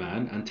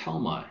Ahiman and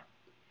Talmai.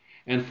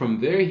 And from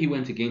there he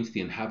went against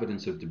the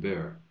inhabitants of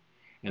Debir.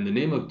 And the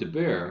name of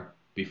Debir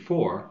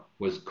before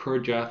was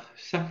Kirjath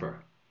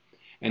Sepher.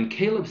 And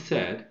Caleb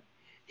said,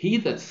 he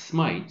that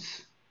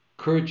smites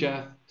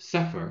Kirjath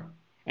Sepher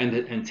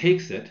and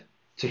takes it,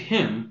 to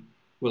him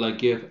will I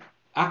give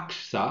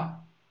Achsah,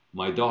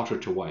 my daughter,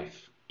 to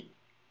wife.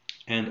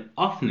 And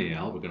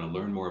Othniel, we're going to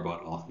learn more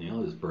about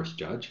Othniel, his first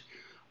judge.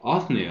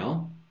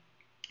 Othniel,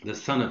 the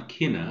son of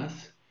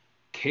Kenaz,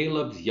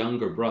 Caleb's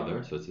younger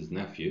brother, so it's his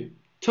nephew,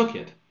 took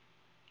it.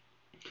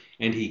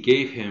 And he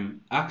gave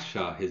him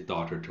Achsah, his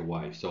daughter, to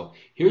wife. So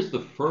here's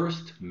the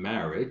first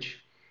marriage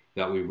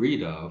that we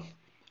read of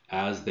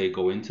as they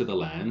go into the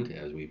land,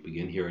 as we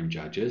begin here in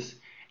Judges.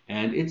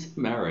 And it's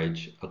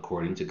marriage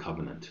according to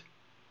covenant.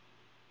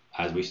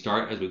 As we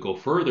go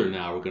further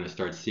now, we're going to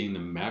start seeing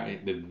them marry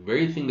the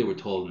very thing they were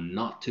told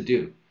not to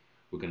do.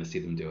 We're going to see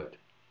them do it.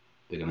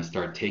 They're going to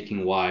start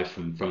taking wives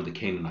from the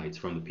Canaanites,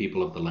 from the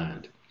people of the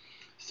land.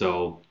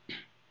 So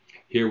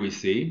here we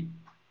see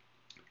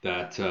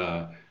that...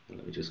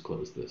 let me just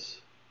close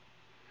this.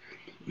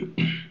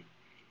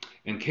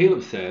 And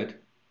Caleb said,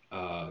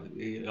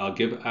 I'll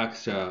give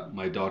Achsah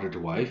my daughter to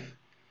wife.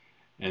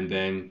 And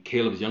then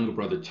Caleb's younger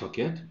brother took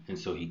it, and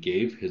so he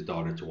gave his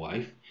daughter to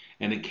wife.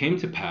 And it came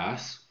to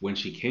pass, when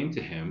she came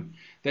to him,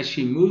 that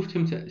she moved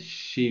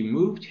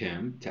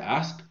him to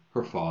ask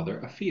her father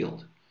a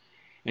field.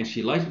 And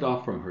she lighted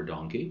off from her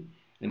donkey.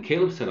 And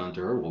Caleb said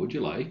unto her, what would you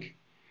like?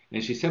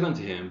 And she said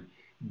unto him,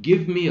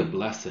 give me a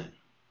blessing.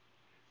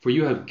 for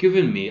you have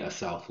given me a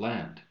south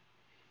land.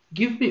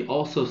 Give me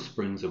also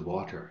springs of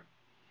water.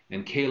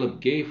 And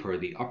Caleb gave her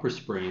the upper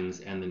springs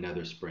and the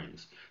nether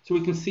springs. So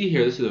we can see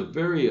here, this is a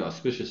very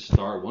auspicious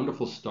start,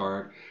 wonderful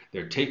start.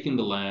 They're taking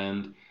the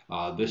land.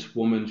 This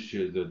woman,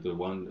 the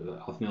one,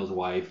 Othniel's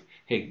wife,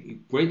 hey,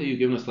 great that you've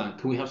given us land.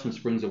 Can we have some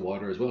springs of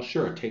water as well?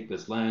 Sure, take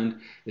this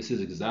land. This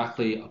is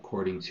exactly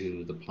according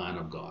to the plan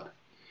of God.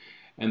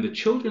 And the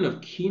children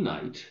of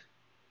Kenite,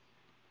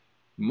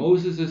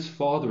 Moses'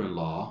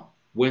 father-in-law,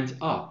 went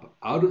up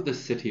out of the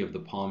city of the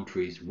palm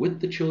trees with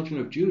the children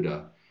of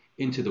Judah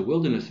into the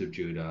wilderness of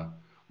Judah,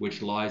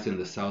 which lies in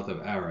the south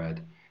of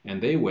Arad,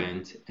 and they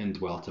went and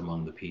dwelt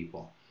among the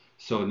people.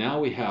 So now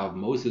we have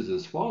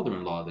Moses'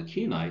 father-in-law, the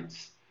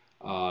Kenites,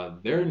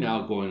 they're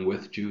now going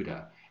with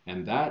Judah,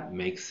 and that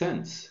makes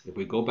sense. If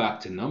we go back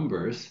to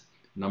Numbers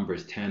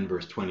 10,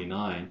 verse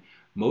 29,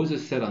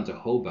 Moses said unto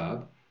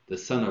Hobab, the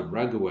son of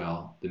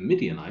Raguel, the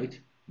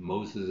Midianite,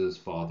 Moses'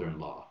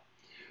 father-in-law,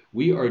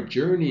 we are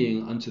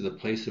journeying unto the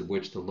place of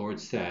which the Lord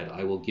said,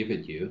 I will give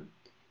it you.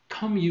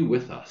 Come you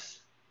with us,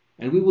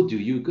 and we will do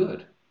you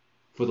good.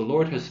 For the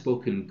Lord has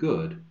spoken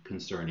good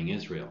concerning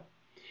Israel.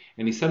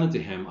 And he said unto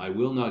him, I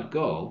will not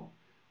go,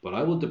 but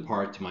I will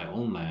depart to my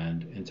own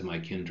land and to my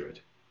kindred.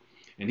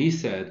 And he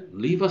said,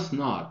 leave us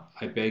not,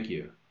 I beg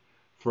you,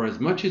 for as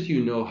much as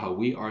you know how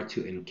we are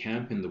to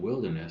encamp in the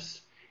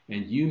wilderness,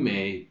 and you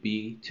may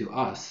be to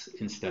us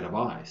instead of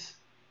eyes.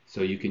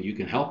 So you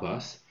can help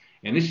us.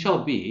 And it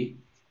shall be,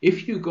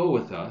 if you go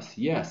with us,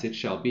 yes, it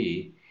shall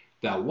be,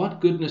 that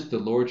what goodness the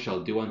Lord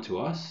shall do unto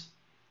us,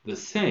 the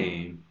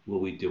same will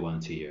we do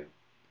unto you.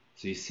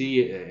 So you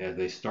see, as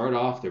they start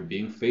off, they're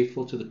being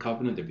faithful to the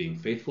covenant, they're being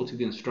faithful to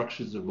the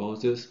instructions of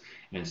Moses,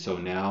 and so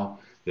now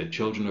the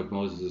children of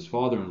Moses'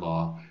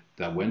 father-in-law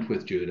that went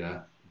with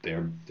Judah,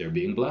 they're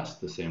being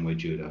blessed the same way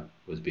Judah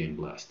was being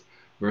blessed.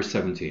 Verse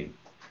 17.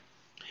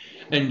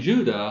 And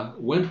Judah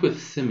went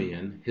with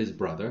Simeon, his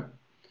brother,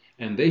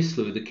 and they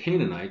slew the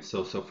Canaanites.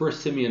 So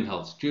first Simeon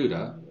helps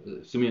Judah,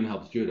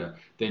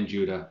 then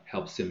Judah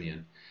helps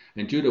Simeon.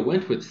 And Judah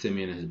went with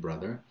Simeon his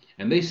brother,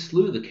 and they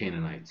slew the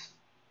Canaanites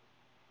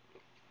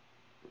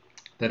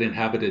that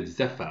inhabited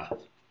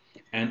Zephath,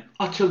 and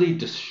utterly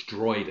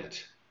destroyed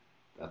it.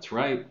 That's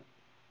right.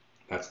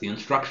 That's the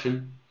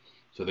instruction.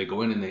 So they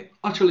go in and they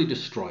utterly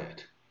destroy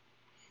it.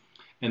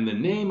 And the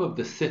name of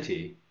the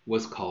city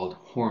was called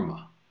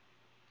Hormah.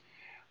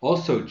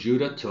 Also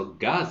Judah took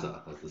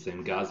Gaza. That's the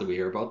same Gaza we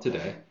hear about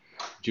today.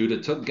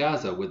 Judah took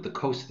Gaza with the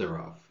coast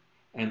thereof,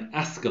 and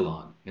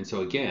Askelon. And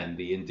so again,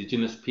 the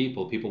indigenous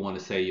people want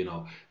to say,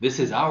 this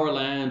is our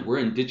land, we're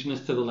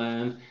indigenous to the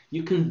land.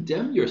 You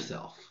condemn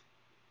yourself.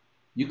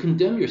 You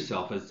condemn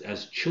yourself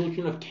as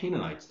children of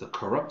Canaanites, the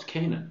corrupt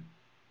Canaan,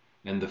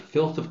 and the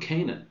filth of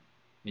Canaan.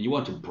 And you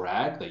want to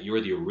brag that you're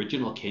the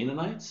original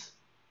Canaanites?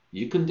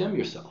 You condemn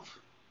yourself.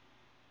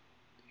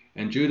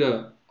 And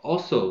Judah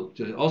also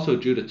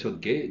Judah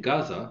took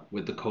Gaza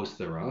with the coast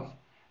thereof,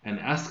 and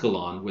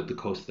Askelon with the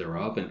coast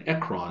thereof, and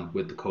Ekron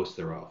with the coast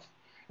thereof.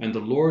 And the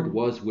Lord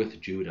was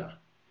with Judah,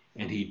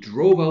 and he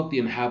drove out the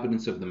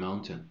inhabitants of the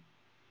mountain.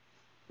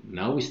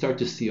 Now we start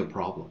to see a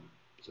problem.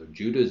 So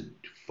Judah's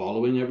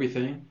following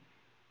everything,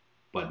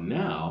 but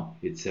now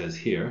it says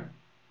here,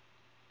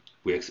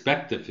 we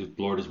expect if the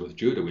Lord is with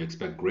Judah, we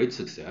expect great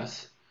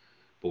success,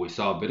 but we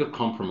saw a bit of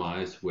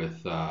compromise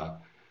with the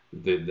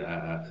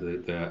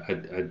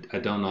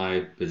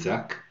Adonai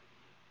Bezek,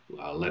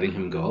 letting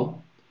him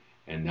go,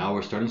 and now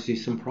we're starting to see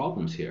some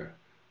problems here.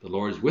 The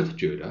Lord is with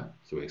Judah,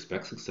 so we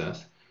expect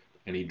success,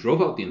 and he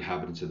drove out the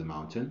inhabitants of the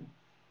mountain,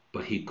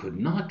 but he could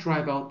not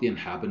drive out the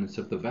inhabitants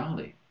of the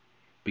valley,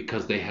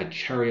 because they had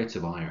chariots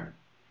of iron.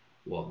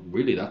 Well,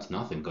 really, that's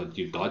nothing. God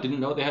didn't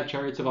know they had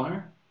chariots of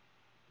iron?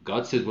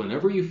 God says,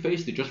 whenever you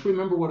face it, just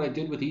remember what I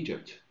did with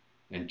Egypt,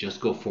 and just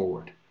go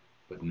forward.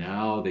 But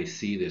now they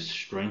see this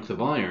strength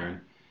of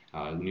iron,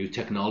 new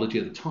technology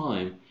at the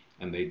time,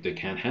 and they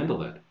can't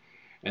handle it.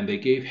 And they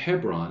gave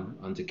Hebron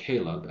unto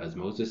Caleb, as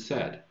Moses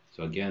said.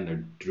 So again,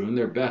 they're doing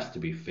their best to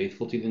be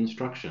faithful to the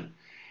instruction.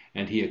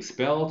 And he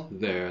expelled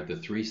there the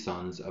 3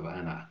 sons of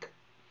Anak.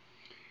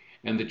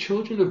 And the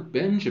children of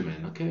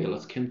Benjamin, okay,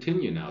 let's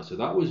continue now. So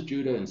that was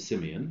Judah and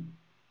Simeon.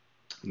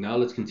 Now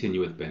let's continue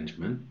with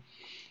Benjamin.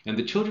 And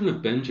the children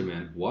of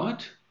Benjamin,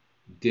 what?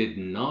 Did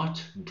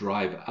not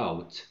drive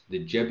out the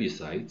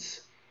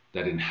Jebusites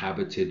that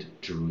inhabited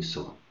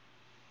Jerusalem.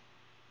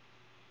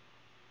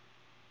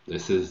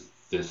 This is,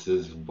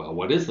 well,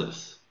 what is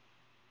this?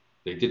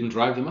 They didn't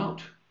drive them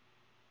out.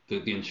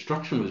 The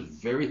instruction was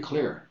very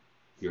clear.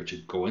 You're to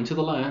go into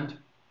the land,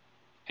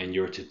 and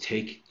you're to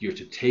take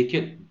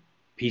it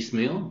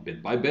piecemeal,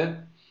 bit by bit,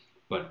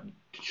 but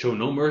show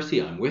no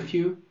mercy. I'm with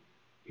you.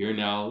 Here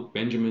now,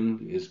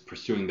 Benjamin is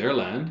pursuing their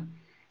land,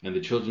 and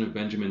the children of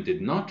Benjamin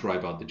did not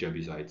drive out the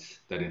Jebusites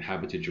that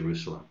inhabited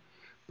Jerusalem.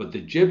 But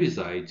the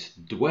Jebusites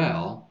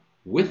dwell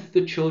with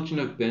the children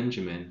of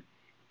Benjamin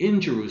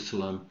in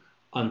Jerusalem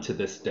unto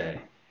this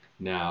day.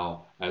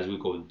 Now, as we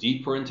go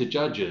deeper into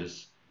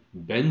Judges,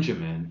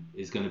 Benjamin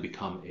is going to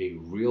become a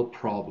real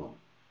problem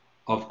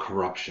of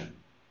corruption.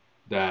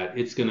 that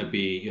it's going to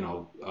be,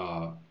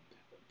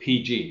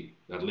 PG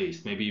at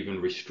least, maybe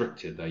even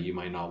restricted, that you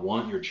might not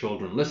want your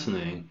children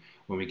listening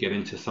when we get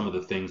into some of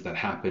the things that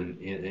happen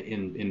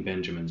in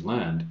Benjamin's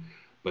land.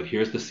 But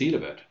here's the seed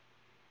of it.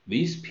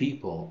 These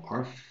people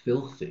are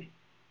filthy.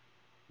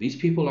 These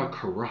people are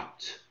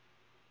corrupt.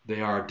 They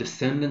are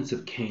descendants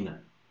of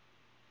Canaan.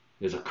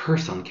 There's a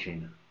curse on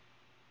Canaan.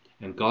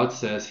 And God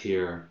says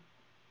here,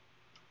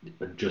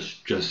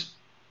 just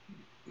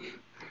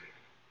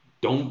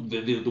don't,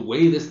 the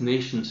way this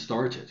nation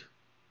started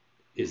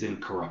is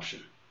in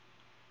corruption.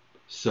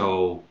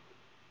 So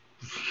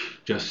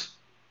just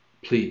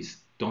please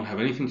don't have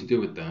anything to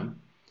do with them.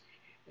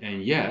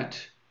 And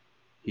yet,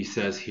 he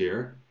says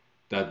here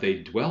that they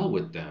dwell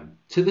with them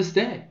to this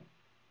day.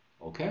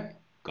 Okay,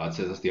 God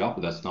says that's the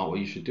opposite. That's not what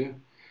you should do.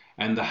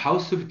 And the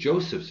house of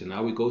Joseph, so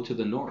now we go to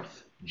the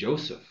north,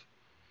 Joseph,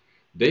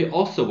 they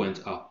also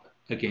went up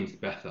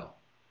against Bethel,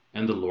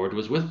 and the Lord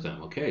was with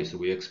them. Okay, so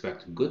we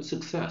expect good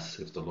success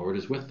if the Lord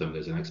is with them.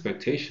 There's an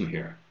expectation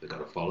here. They've got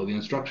to follow the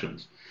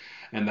instructions.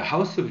 And the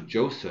house of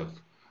Joseph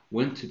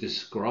went to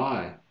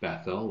descry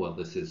Bethel. Well,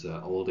 this is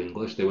Old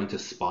English. They went to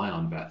spy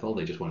on Bethel.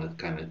 They just want to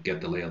kind of get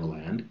the lay of the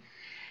land.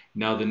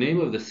 Now, the name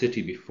of the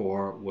city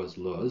before was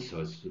Luz,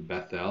 so it's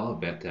Bethel,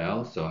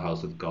 so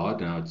house of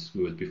God. Now, it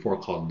was before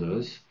called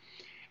Luz.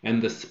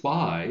 And the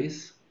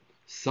spies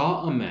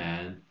saw a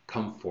man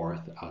come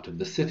forth out of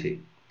the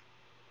city.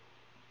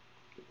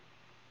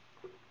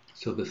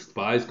 So the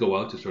spies go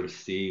out to sort of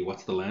see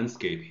what's the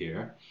landscape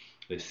here.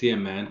 They see a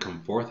man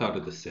come forth out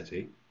of the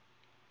city.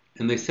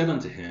 And they said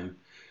unto him,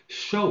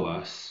 show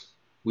us,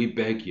 we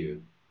beg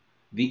you,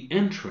 the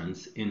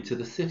entrance into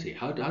the city.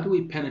 How do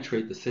we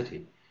penetrate the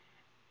city?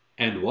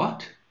 And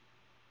what?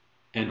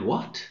 And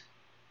what?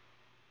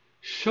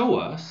 Show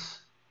us,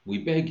 we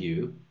beg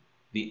you,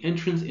 the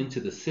entrance into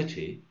the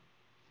city,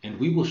 and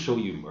we will show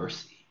you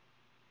mercy.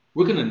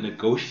 We're going to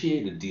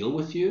negotiate a deal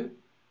with you.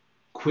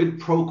 Quid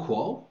pro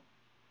quo.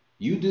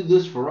 You do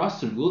this for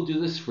us and we'll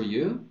do this for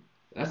you.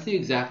 That's the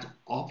exact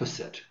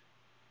opposite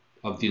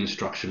of the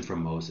instruction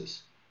from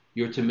Moses.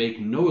 You're to make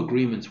no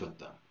agreements with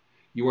them.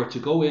 You are to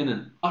go in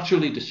and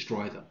utterly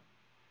destroy them.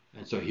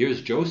 And so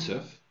here's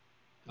Joseph,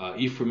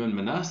 Ephraim and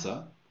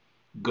Manasseh,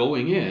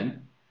 going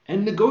in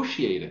and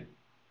negotiating.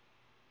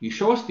 You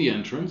show us the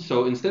entrance,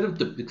 so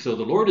so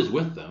the Lord is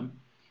with them.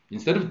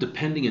 Instead of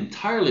depending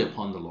entirely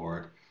upon the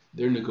Lord,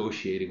 they're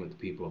negotiating with the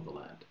people of the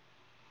land.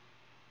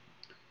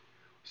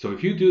 So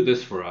if you do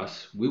this for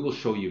us, we will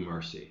show you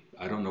mercy.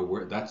 I don't know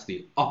where, that's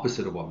the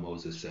opposite of what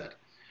Moses said.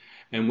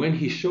 And when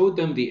he showed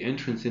them the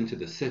entrance into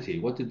the city,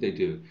 what did they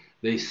do?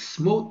 They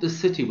smote the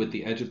city with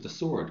the edge of the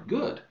sword.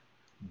 Good.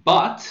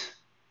 But,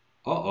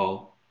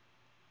 so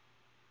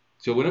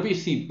whenever you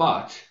see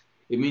but,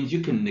 it means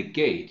you can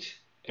negate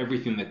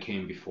everything that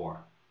came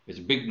before. It's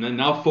big.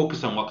 Now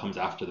focus on what comes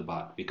after the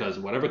but, because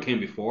whatever came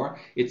before,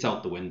 it's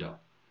out the window.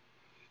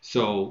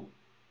 So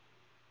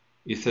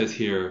it says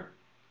here,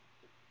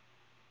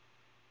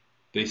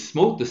 they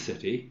smote the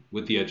city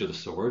with the edge of the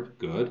sword.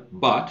 Good.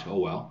 But,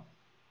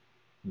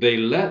 they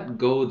let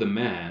go the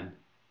man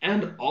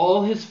and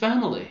all his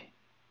family.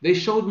 They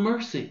showed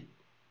mercy.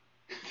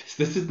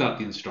 This is not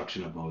the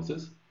instruction of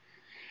Moses.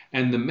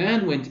 And the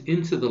man went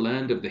into the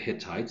land of the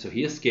Hittites, so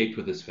he escaped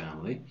with his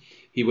family.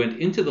 He went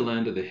into the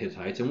land of the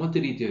Hittites, and what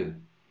did he do?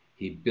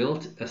 He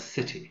built a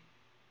city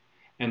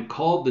and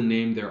called the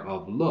name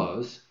thereof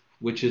Luz,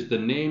 which is the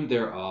name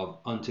thereof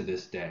unto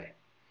this day.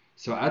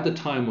 So at the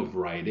time of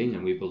writing,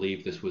 and we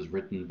believe this was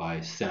written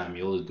by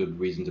Samuel, there's good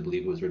reason to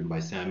believe it was written by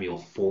Samuel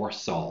for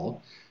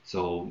Saul.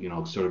 So,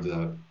 sort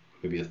of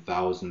maybe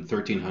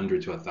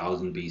 1300 to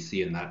 1000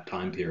 BC in that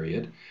time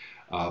period.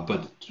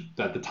 But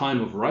at the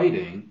time of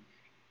writing,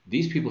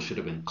 these people should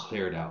have been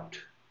cleared out.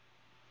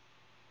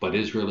 But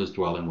Israel is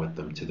dwelling with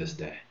them to this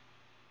day.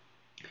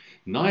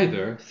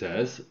 Neither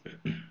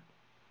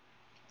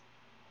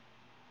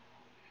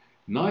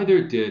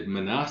did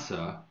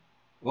Manasseh,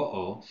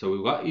 so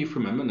we've got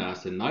Ephraim and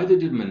Manasseh, neither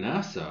did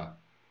Manasseh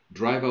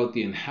drive out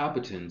the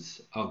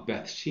inhabitants of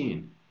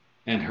Bethshean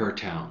and her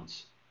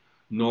towns,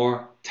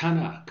 nor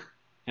Tanakh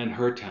and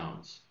her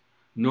towns,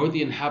 nor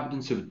the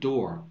inhabitants of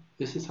Dor.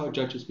 This is how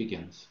Judges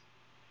begins.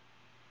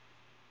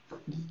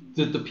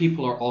 The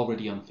people are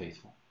already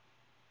unfaithful.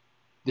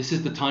 This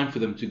is the time for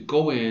them to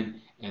go in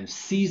and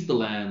seize the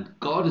land.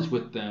 God is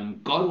with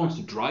them. God wants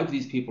to drive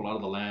these people out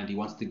of the land. He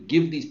wants to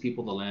give these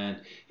people the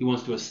land. He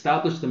wants to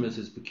establish them as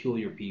his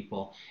peculiar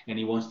people. And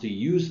he wants to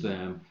use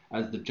them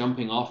as the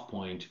jumping off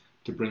point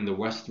to bring the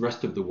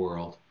rest of the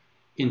world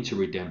into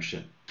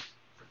redemption.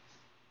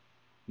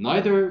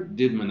 Neither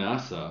did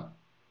Manasseh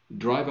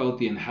drive out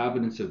the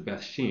inhabitants of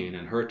Bethshean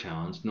and her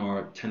towns,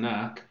 nor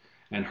Tanakh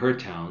and her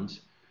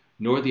towns,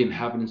 nor the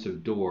inhabitants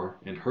of Dor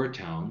and her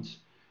towns,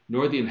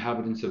 nor the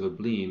inhabitants of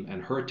Ablim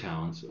and her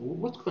towns.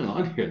 What's going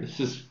on here?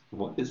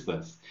 What is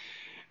this?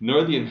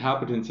 Nor the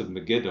inhabitants of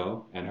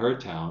Megiddo and her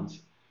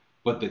towns,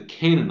 but the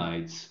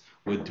Canaanites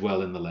would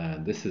dwell in the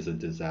land. This is a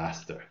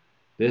disaster.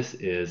 This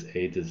is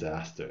a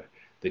disaster.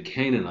 The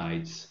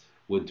Canaanites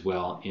would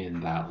dwell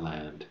in that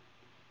land.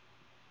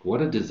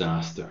 What a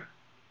disaster.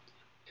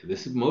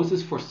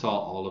 Moses foresaw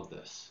all of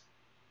this.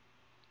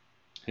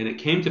 And it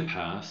came to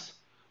pass,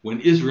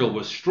 when Israel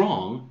was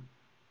strong,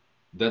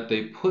 that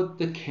they put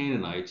the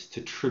Canaanites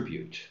to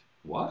tribute.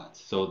 What?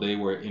 So they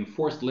were in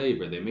forced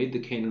labor. They made the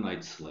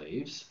Canaanites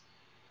slaves.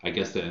 I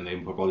guess and they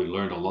probably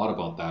learned a lot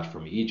about that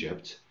from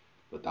Egypt.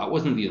 But that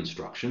wasn't the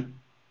instruction.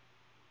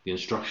 The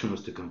instruction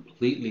was to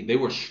they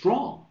were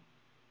strong.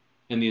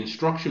 And the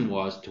instruction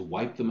was to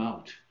wipe them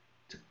out,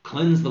 to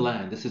cleanse the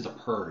land. This is a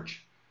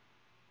purge.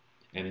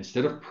 And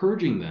instead of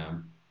purging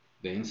them,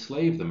 they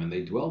enslaved them and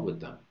they dwelled with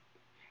them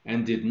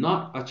and did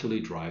not utterly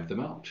drive them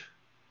out.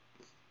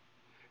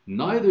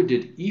 Neither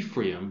did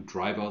Ephraim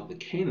drive out the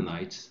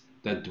Canaanites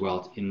that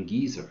dwelt in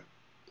Gezer.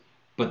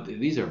 But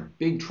these are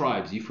big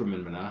tribes, Ephraim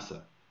and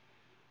Manasseh.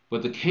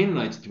 But the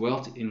Canaanites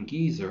dwelt in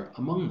Gezer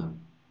among them.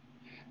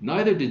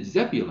 Neither did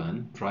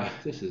Zebulun drive,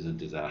 this is a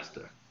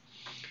disaster.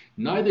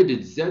 Neither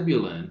did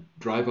Zebulun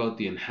drive out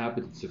the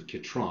inhabitants of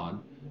Kitron,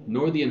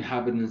 nor the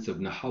inhabitants of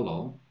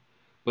Nahalol,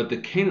 but the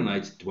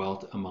Canaanites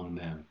dwelt among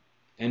them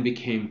and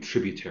became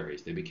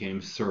tributaries. They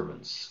became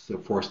servants, so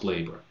forced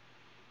labor.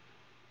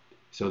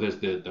 So there's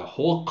the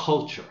whole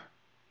culture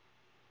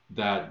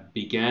that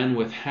began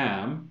with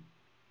Ham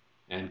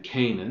and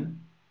Canaan,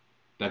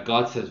 that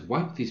God says,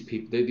 wipe these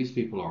people. These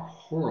people are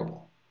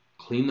horrible.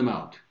 Clean them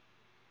out.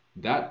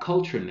 That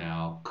culture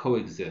now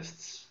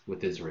coexists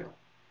with Israel.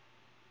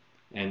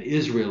 And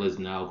Israel is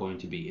now going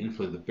to be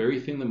influenced. The very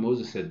thing that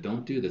Moses said,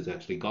 don't do this.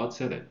 Actually, God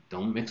said it.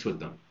 Don't mix with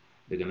them.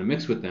 They're going to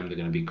mix with them. They're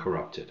going to be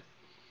corrupted.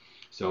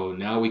 So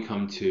now we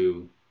come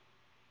to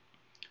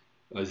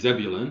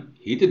Zebulun.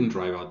 He didn't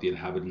drive out the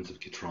inhabitants of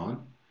Kitron,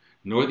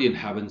 nor the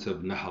inhabitants of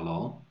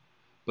Nahalal,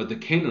 but the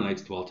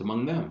Canaanites dwelt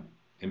among them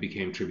and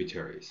became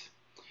tributaries.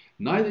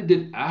 Neither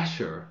did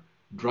Asher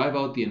drive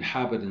out the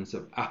inhabitants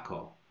of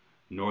Akko,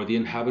 nor the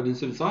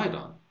inhabitants of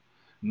Zidon,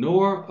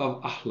 nor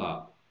of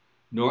Ahlab,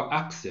 nor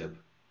Aksib,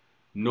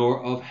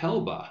 nor of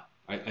Helba.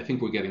 I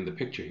think we're getting the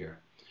picture here.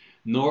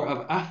 Nor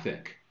of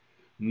Aphek,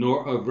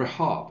 nor of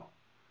Rehob.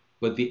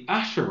 But the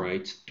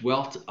Asherites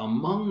dwelt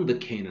among the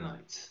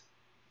Canaanites,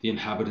 the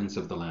inhabitants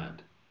of the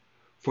land,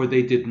 for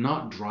they did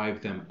not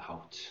drive them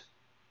out.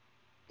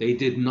 They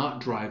did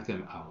not drive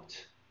them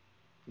out.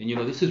 And you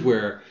know, this is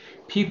where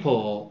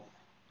people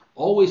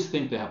always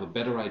think they have a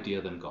better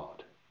idea than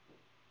God.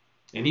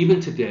 And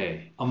even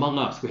today, among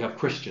us, we have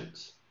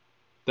Christians,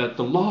 that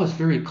the law is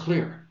very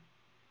clear,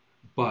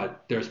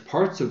 but there's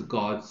parts of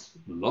God's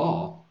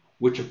law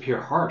which appear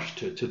harsh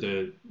to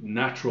the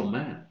natural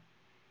man.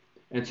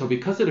 And so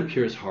because it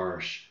appears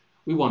harsh,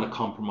 we want to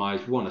compromise,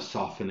 we want to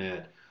soften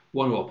it, we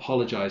want to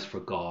apologize for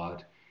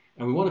God,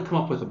 and we want to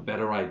come up with a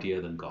better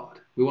idea than God.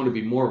 We want to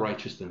be more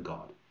righteous than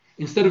God,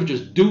 instead of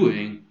just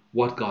doing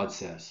what God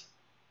says.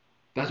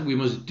 We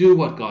must do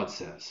what God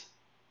says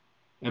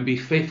and be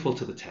faithful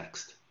to the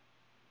text.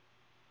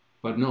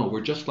 But no,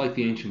 we're just like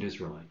the ancient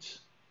Israelites.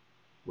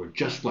 We're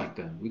just like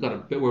them.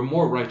 We're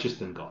more righteous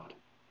than God.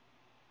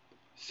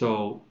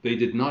 So they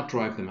did not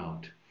drive them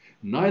out.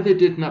 Neither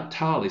did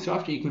Naphtali. So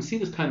after, you can see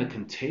this kind of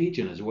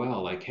contagion as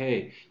well. Like,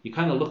 hey, you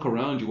kind of look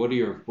around you. What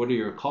are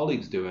your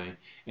colleagues doing?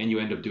 And you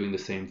end up doing the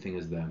same thing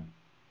as them.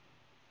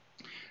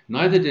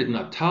 Neither did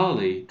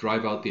Naphtali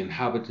drive out the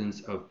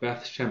inhabitants of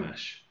Beth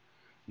Shemesh,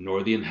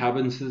 nor the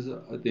inhabitants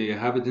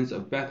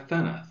of Beth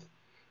Thanath,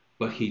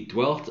 but he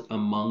dwelt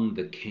among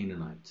the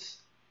Canaanites,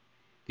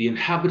 the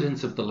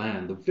inhabitants of the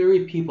land, the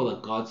very people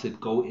that God said,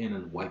 go in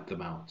and wipe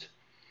them out.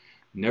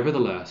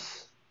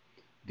 Nevertheless,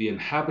 the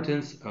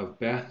inhabitants of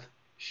Beth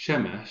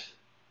Shemesh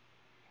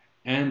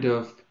and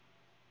of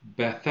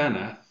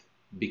Bethanath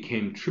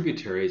became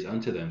tributaries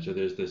unto them. So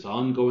there's this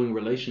ongoing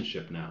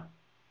relationship now.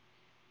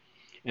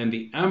 And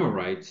the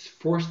Amorites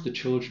forced the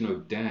children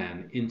of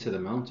Dan into the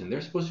mountain.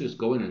 They're supposed to just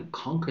go in and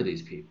conquer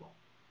these people.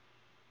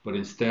 But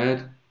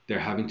instead, they're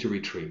having to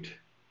retreat.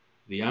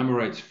 The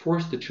Amorites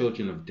forced the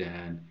children of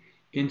Dan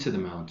into the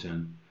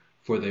mountain,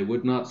 for they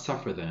would not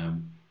suffer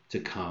them to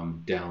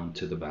come down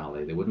to the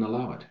valley. They wouldn't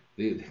allow it.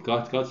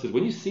 God says,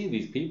 when you see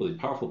these people, these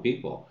powerful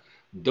people,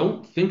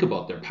 don't think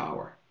about their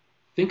power.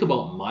 Think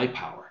about my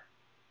power.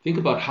 Think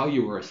about how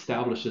you were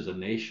established as a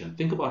nation.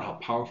 Think about how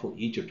powerful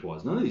Egypt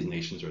was. None of these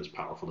nations are as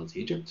powerful as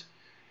Egypt.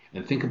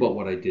 And think about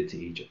what I did to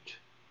Egypt.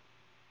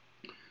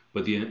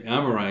 But the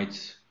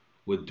Amorites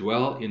would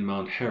dwell in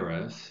Mount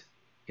Heres,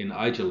 in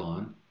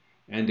Aijalon,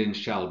 and in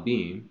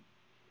Shalbim,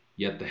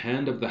 yet the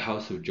hand of the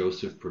house of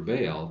Joseph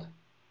prevailed,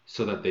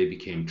 so that they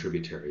became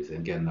tributaries. And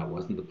again, that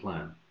wasn't the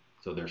plan.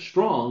 So they're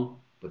strong,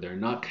 but they're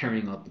not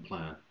carrying out the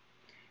plan.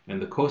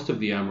 And the coast of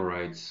the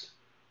Amorites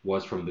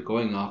was from the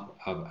going up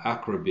of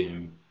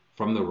Akrabim,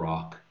 from the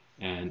rock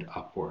and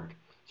upward.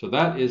 So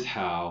that is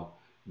how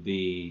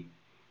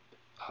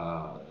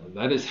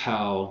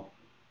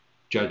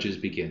Judges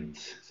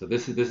begins. So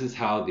this is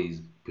how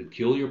these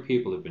peculiar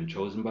people have been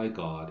chosen by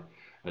God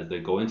as they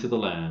go into the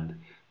land.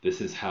 This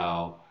is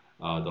how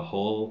the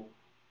whole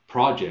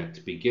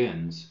project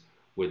begins,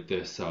 with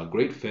this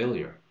great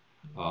failure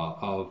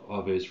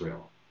of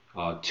Israel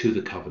to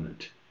the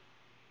covenant.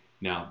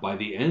 Now, by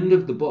the end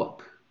of the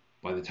book,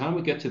 By the time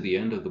we get to the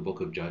end of the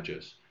book of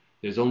Judges,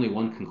 there's only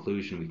one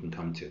conclusion we can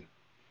come to,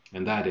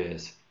 and that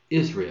is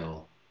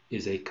Israel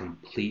is a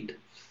complete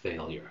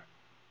failure.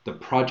 The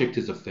project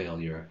is a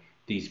failure.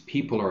 These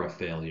people are a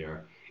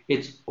failure.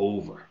 It's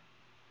over.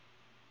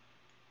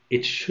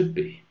 It should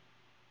be.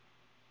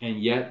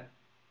 And yet,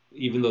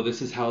 even though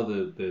this is how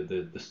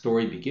the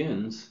story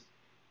begins,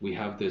 we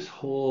have this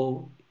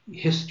whole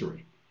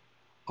history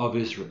of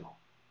Israel.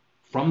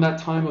 From that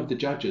time of the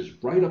Judges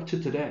right up to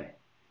today,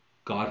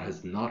 God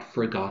has not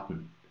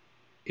forgotten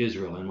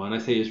Israel. And when I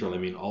say Israel, I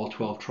mean all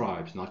 12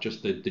 tribes, not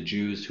just the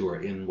Jews who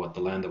are in what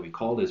the land that we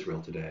call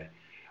Israel today.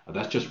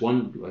 That's just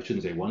one, I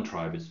shouldn't say one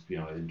tribe. It's,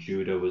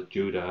 Judah was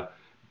Judah,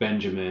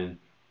 Benjamin,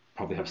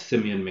 probably have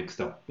Simeon mixed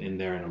up in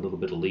there and a little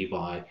bit of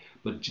Levi,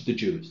 but the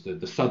Jews,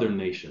 the southern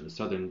nation, the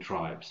southern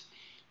tribes.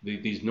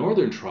 These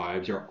northern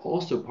tribes are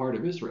also part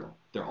of Israel.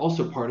 They're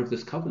also part of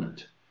this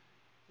covenant.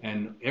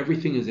 And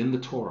everything is in the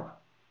Torah,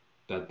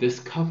 that this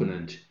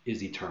covenant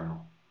is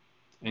eternal.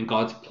 And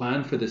God's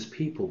plan for this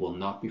people will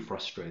not be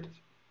frustrated.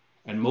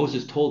 And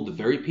Moses told the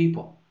very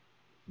people,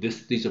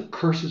 these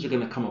curses are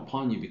going to come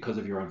upon you because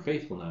of your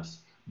unfaithfulness,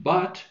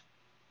 but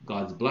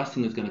God's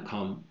blessing is going to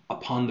come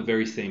upon the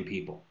very same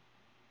people.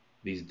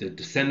 The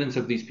descendants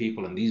of these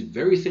people and these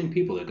very same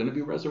people are going to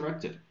be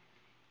resurrected.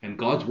 And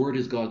God's word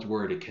is God's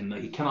word. He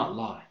cannot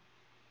lie.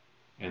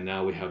 And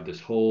now we have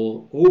this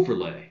whole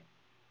overlay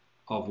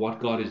of what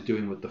God is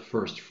doing with the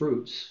first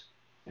fruits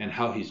and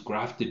how he's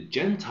grafted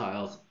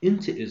Gentiles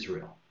into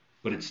Israel.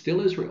 But it's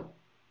still Israel.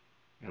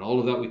 And all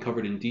of that we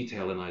covered in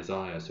detail in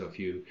Isaiah. So if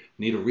you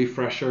need a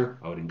refresher,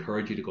 I would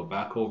encourage you to go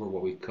back over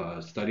what we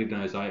studied in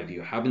Isaiah. If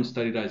you haven't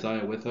studied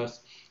Isaiah with us,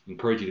 I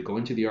encourage you to go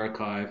into the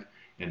archive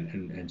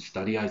and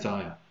study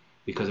Isaiah,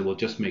 because it will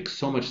just make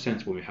so much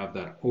sense when we have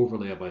that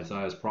overlay of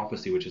Isaiah's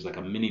prophecy, which is like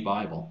a mini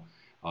Bible.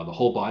 The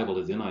whole Bible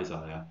is in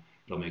Isaiah.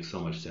 It'll make so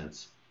much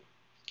sense.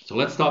 So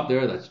let's stop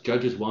there. That's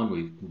Judges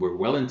 1. We're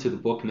well into the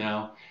book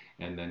now,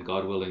 and then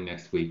God willing,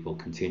 next week we'll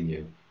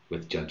continue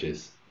with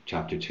Judges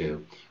chapter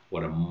 2.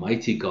 What a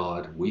mighty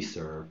God we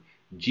serve.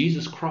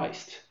 Jesus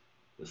Christ,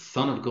 the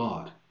Son of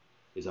God,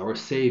 is our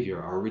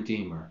Savior, our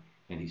Redeemer,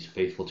 and he's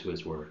faithful to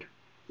his word.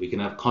 We can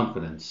have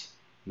confidence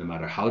no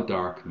matter how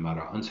dark, no matter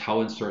how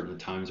uncertain the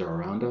times are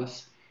around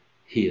us.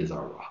 He is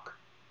our rock.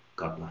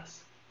 God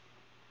bless.